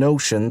round to the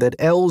notion that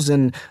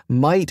Elzen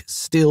might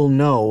still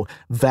know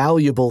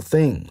valuable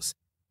things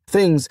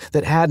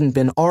that hadn't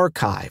been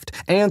archived,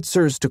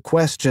 answers to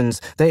questions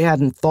they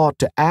hadn't thought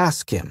to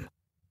ask him.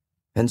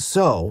 And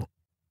so,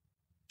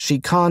 she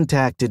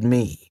contacted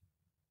me.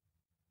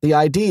 The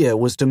idea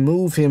was to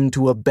move him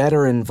to a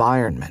better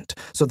environment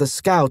so the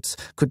Scouts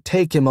could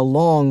take him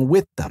along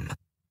with them,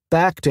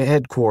 back to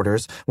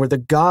headquarters where the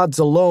gods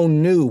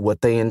alone knew what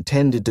they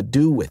intended to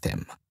do with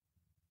him."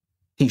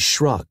 He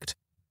shrugged.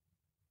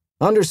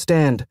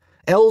 "Understand,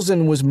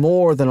 Elzen was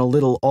more than a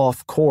little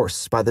off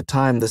course by the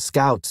time the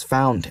Scouts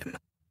found him.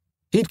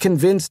 He'd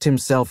convinced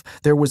himself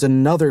there was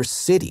another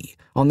city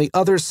on the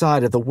other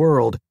side of the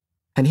world,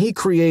 and he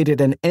created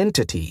an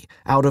entity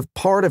out of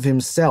part of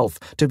himself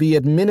to be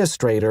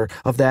administrator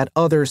of that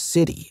other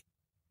city.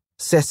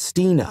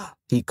 Sestina,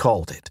 he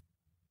called it.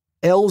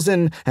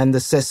 Elzen and the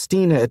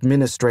Sestina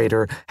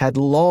administrator had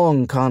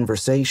long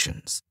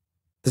conversations.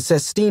 The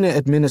Sestina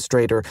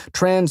administrator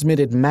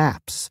transmitted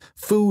maps,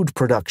 food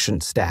production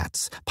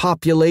stats,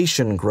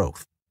 population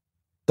growth.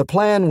 The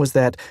plan was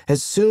that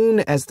as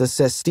soon as the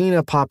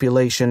Sestina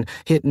population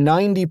hit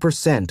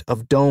 90%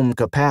 of dome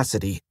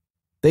capacity,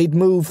 they'd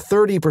move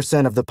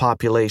 30% of the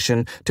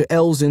population to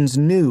Elzen's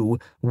new,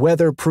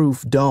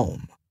 weatherproof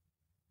dome.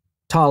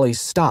 Tolly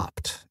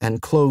stopped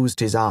and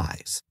closed his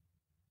eyes.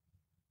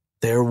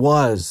 "There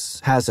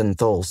was,"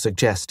 Hasenthal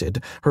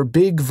suggested, her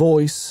big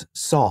voice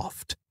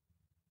soft.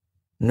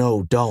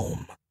 "No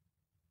dome."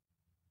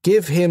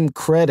 Give him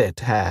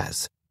credit,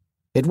 Has.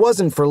 It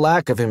wasn't for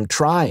lack of him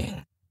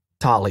trying,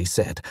 Tolly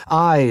said,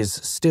 eyes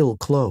still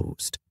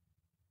closed.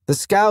 The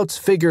scouts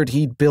figured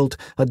he'd built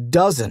a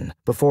dozen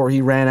before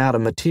he ran out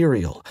of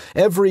material,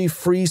 every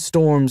free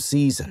storm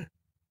season.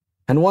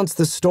 And once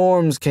the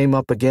storms came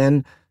up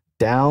again,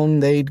 down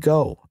they'd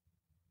go.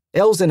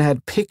 Elzen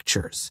had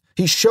pictures,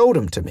 he showed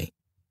them to me,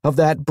 of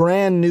that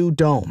brand new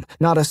dome,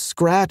 not a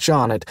scratch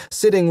on it,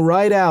 sitting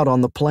right out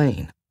on the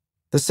plain.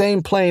 The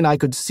same plain I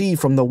could see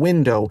from the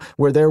window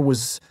where there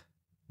was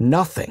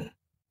nothing.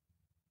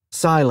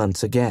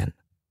 Silence again.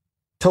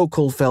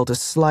 Tokul felt a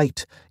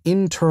slight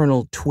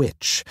internal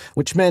twitch,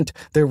 which meant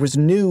there was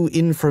new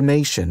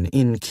information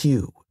in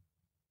queue.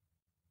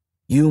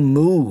 You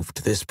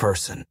moved this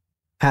person,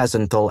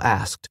 Hasenthal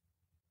asked.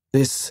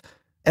 This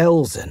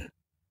Elzen,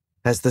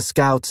 as the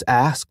scouts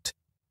asked.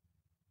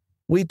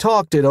 We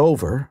talked it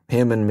over,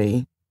 him and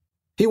me.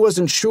 He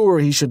wasn't sure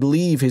he should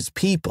leave his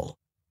people.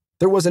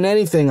 There wasn't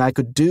anything I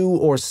could do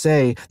or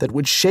say that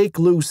would shake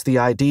loose the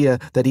idea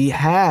that he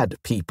had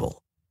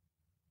people.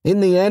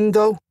 In the end,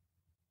 though,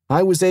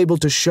 I was able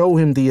to show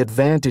him the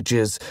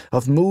advantages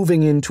of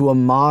moving into a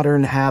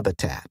modern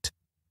habitat.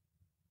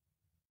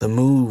 The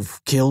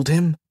move killed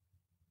him?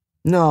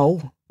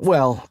 No,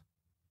 well,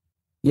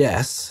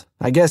 yes,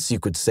 I guess you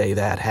could say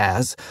that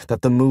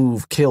the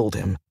move killed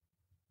him.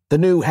 The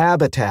new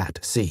habitat,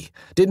 see,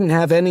 didn't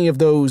have any of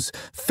those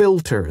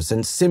filters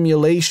and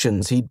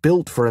simulations he'd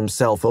built for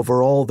himself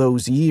over all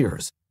those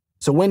years.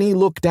 So when he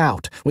looked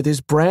out with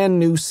his brand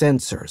new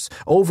sensors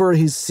over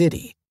his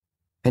city,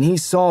 and he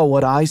saw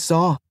what I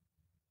saw,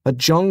 a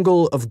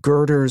jungle of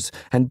girders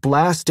and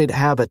blasted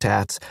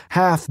habitats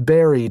half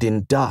buried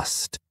in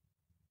dust.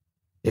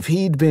 If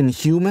he'd been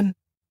human,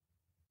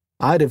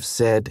 I'd have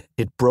said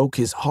it broke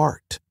his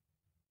heart.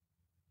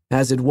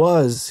 As it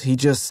was, he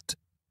just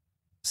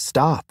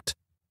stopped.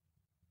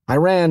 I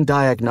ran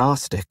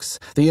diagnostics.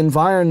 The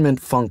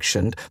environment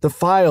functioned. The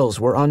files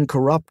were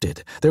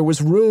uncorrupted. There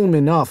was room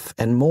enough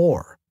and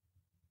more.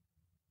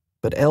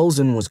 But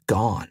Elzen was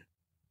gone.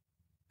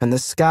 And the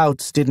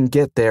scouts didn't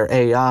get their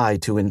AI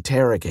to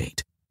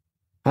interrogate.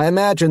 I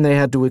imagine they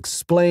had to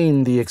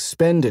explain the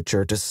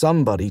expenditure to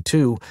somebody,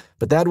 too,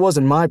 but that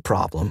wasn't my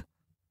problem.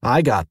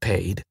 I got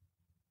paid.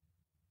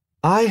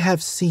 I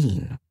have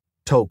seen,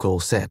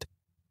 Tokul said,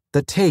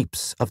 the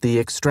tapes of the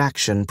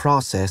extraction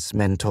process,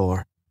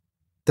 Mentor.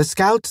 The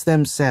scouts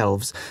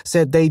themselves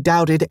said they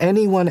doubted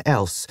anyone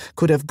else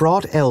could have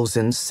brought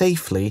Elzen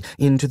safely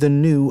into the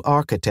new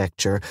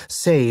architecture,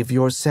 save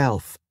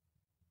yourself.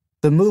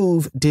 The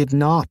move did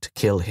not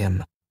kill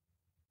him.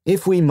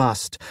 If we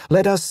must,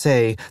 let us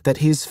say that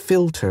his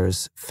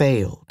filters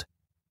failed.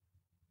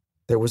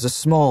 There was a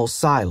small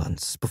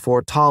silence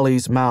before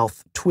Tolly's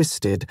mouth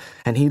twisted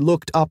and he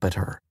looked up at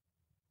her.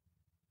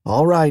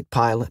 All right,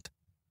 pilot.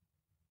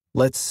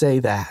 Let's say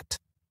that.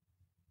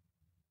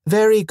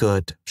 Very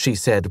good, she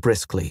said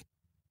briskly.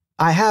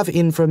 I have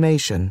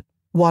information.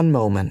 One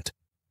moment.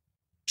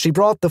 She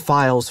brought the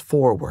files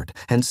forward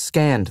and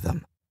scanned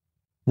them.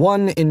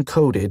 One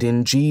encoded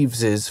in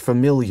Jeeves's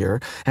familiar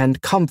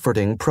and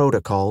comforting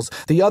protocols,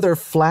 the other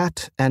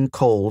flat and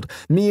cold,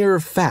 mere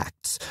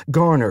facts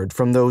garnered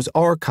from those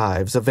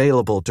archives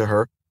available to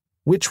her,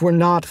 which were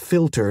not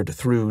filtered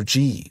through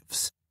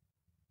Jeeves.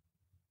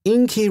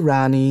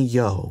 Inkirani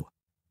Yo,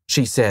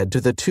 she said to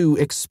the two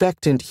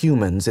expectant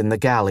humans in the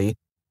galley,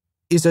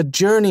 is a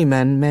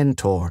journeyman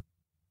mentor,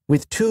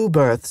 with 2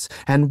 births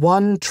and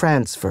 1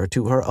 transfer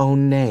to her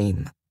own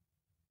name.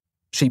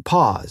 She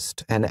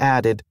paused and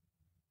added,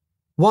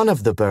 one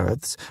of the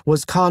births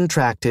was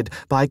contracted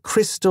by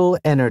Crystal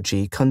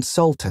Energy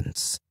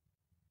Consultants.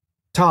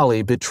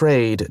 Tolly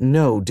betrayed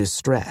no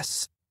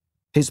distress.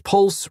 His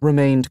pulse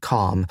remained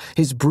calm,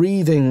 his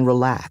breathing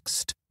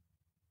relaxed.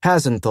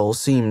 Hasenthal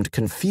seemed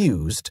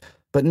confused,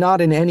 but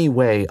not in any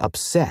way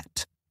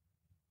upset.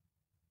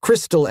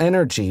 Crystal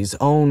Energy's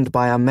owned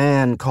by a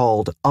man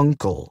called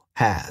Uncle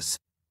Has,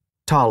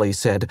 Tolly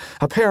said,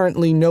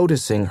 apparently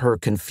noticing her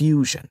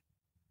confusion.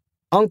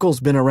 Uncle's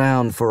been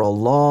around for a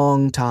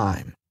long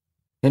time.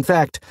 In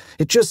fact,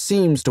 it just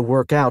seems to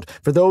work out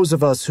for those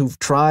of us who've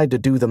tried to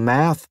do the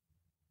math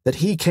that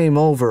he came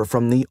over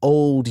from the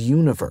old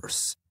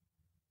universe.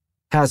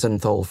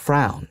 Hasenthal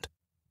frowned.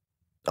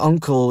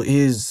 Uncle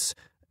is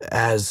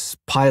as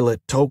Pilot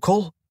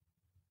Tokul?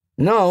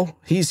 No,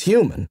 he's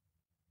human.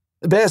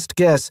 Best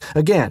guess,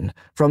 again,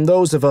 from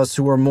those of us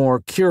who are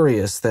more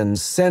curious than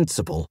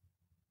sensible,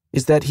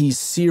 is that he's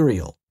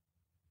serial,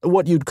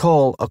 what you'd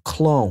call a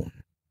clone.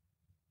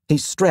 He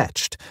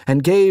stretched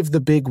and gave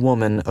the big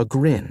woman a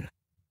grin,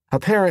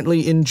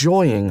 apparently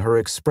enjoying her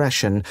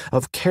expression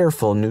of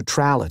careful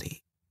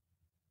neutrality.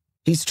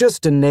 He's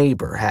just a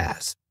neighbor,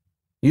 Has.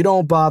 You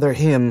don't bother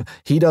him,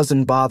 he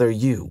doesn't bother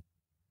you,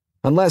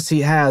 unless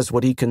he has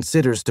what he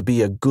considers to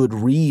be a good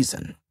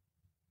reason.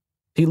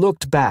 He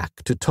looked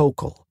back to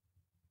Tokul.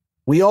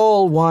 We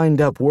all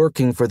wind up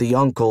working for the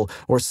uncle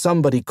or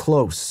somebody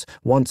close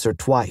once or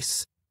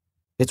twice.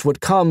 It's what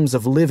comes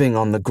of living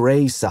on the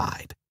gray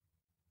side.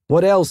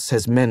 What else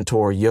has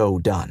Mentor Yo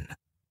done?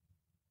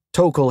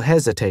 Tokel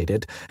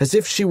hesitated, as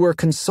if she were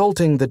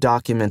consulting the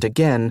document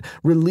again,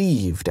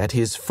 relieved at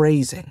his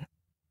phrasing.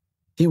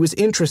 He was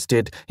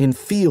interested in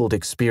field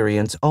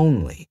experience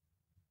only.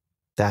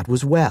 That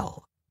was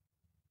well.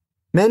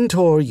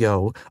 Mentor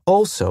Yo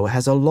also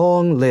has a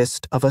long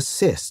list of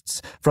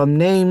assists from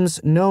names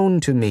known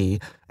to me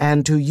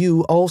and to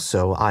you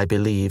also, I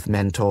believe,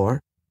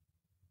 Mentor.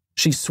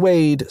 She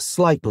swayed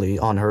slightly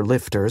on her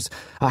lifters,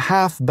 a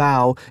half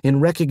bow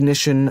in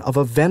recognition of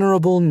a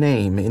venerable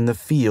name in the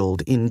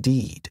field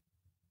indeed.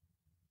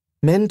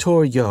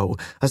 Mentor Yo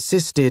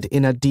assisted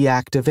in a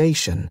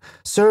deactivation,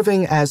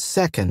 serving as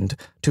second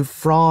to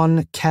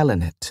Fron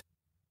Kellenet.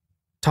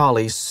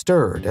 Tolly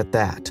stirred at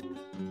that.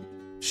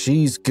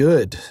 She's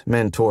good,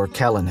 Mentor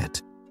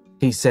Kellenet,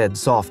 he said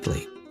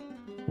softly.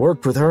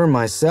 Worked with her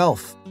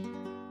myself.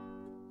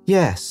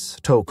 Yes,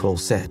 Tokel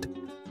said,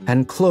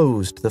 and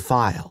closed the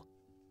file.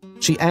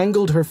 She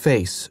angled her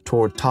face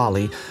toward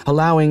Tolly,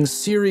 allowing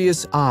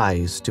serious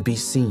eyes to be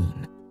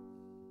seen.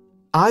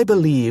 I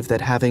believe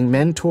that having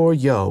Mentor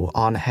Yo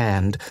on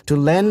hand to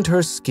lend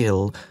her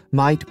skill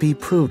might be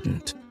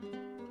prudent.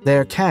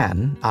 There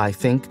can, I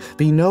think,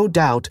 be no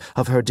doubt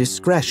of her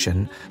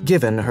discretion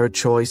given her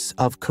choice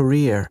of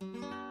career.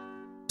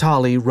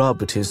 Tolly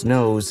rubbed his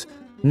nose,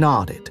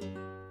 nodded.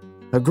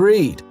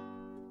 Agreed.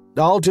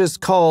 I'll just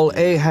call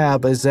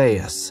Ahab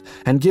Isaias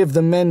and give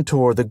the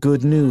mentor the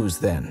good news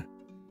then.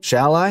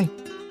 Shall I?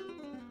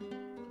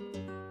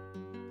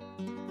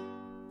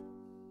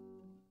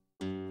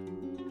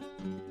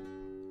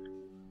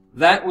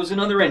 That was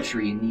another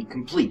entry in the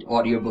complete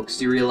audiobook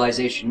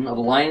serialization of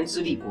Alliance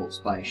of Equals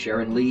by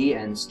Sharon Lee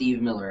and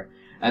Steve Miller.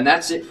 And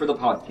that's it for the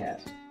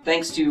podcast.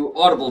 Thanks to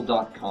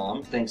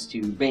Audible.com, thanks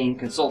to Baen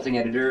consulting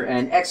editor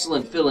and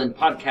excellent fill-in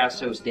podcast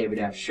host David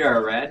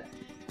Afsharirad,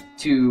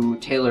 to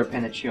Taylor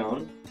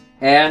Penicione,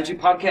 and to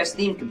podcast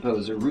theme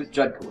composer Ruth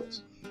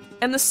Judkowitz.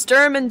 And the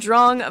Sturm and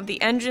Drang of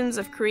the engines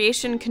of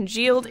creation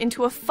congealed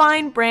into a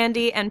fine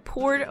brandy and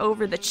poured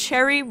over the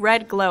cherry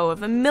red glow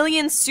of a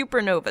million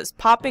supernovas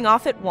popping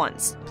off at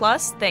once.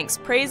 Plus, thanks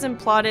praise and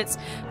plaudits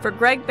for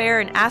Greg Bear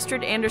and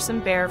Astrid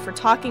Anderson Bear for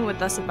talking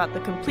with us about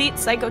the complete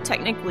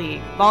Psychotechnic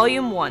League,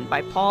 Volume 1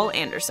 by Poul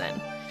Anderson.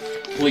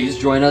 Please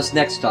join us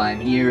next time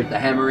here at the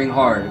hammering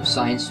heart of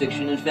science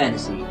fiction and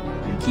fantasy,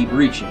 and keep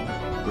reaching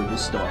for the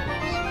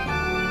stars.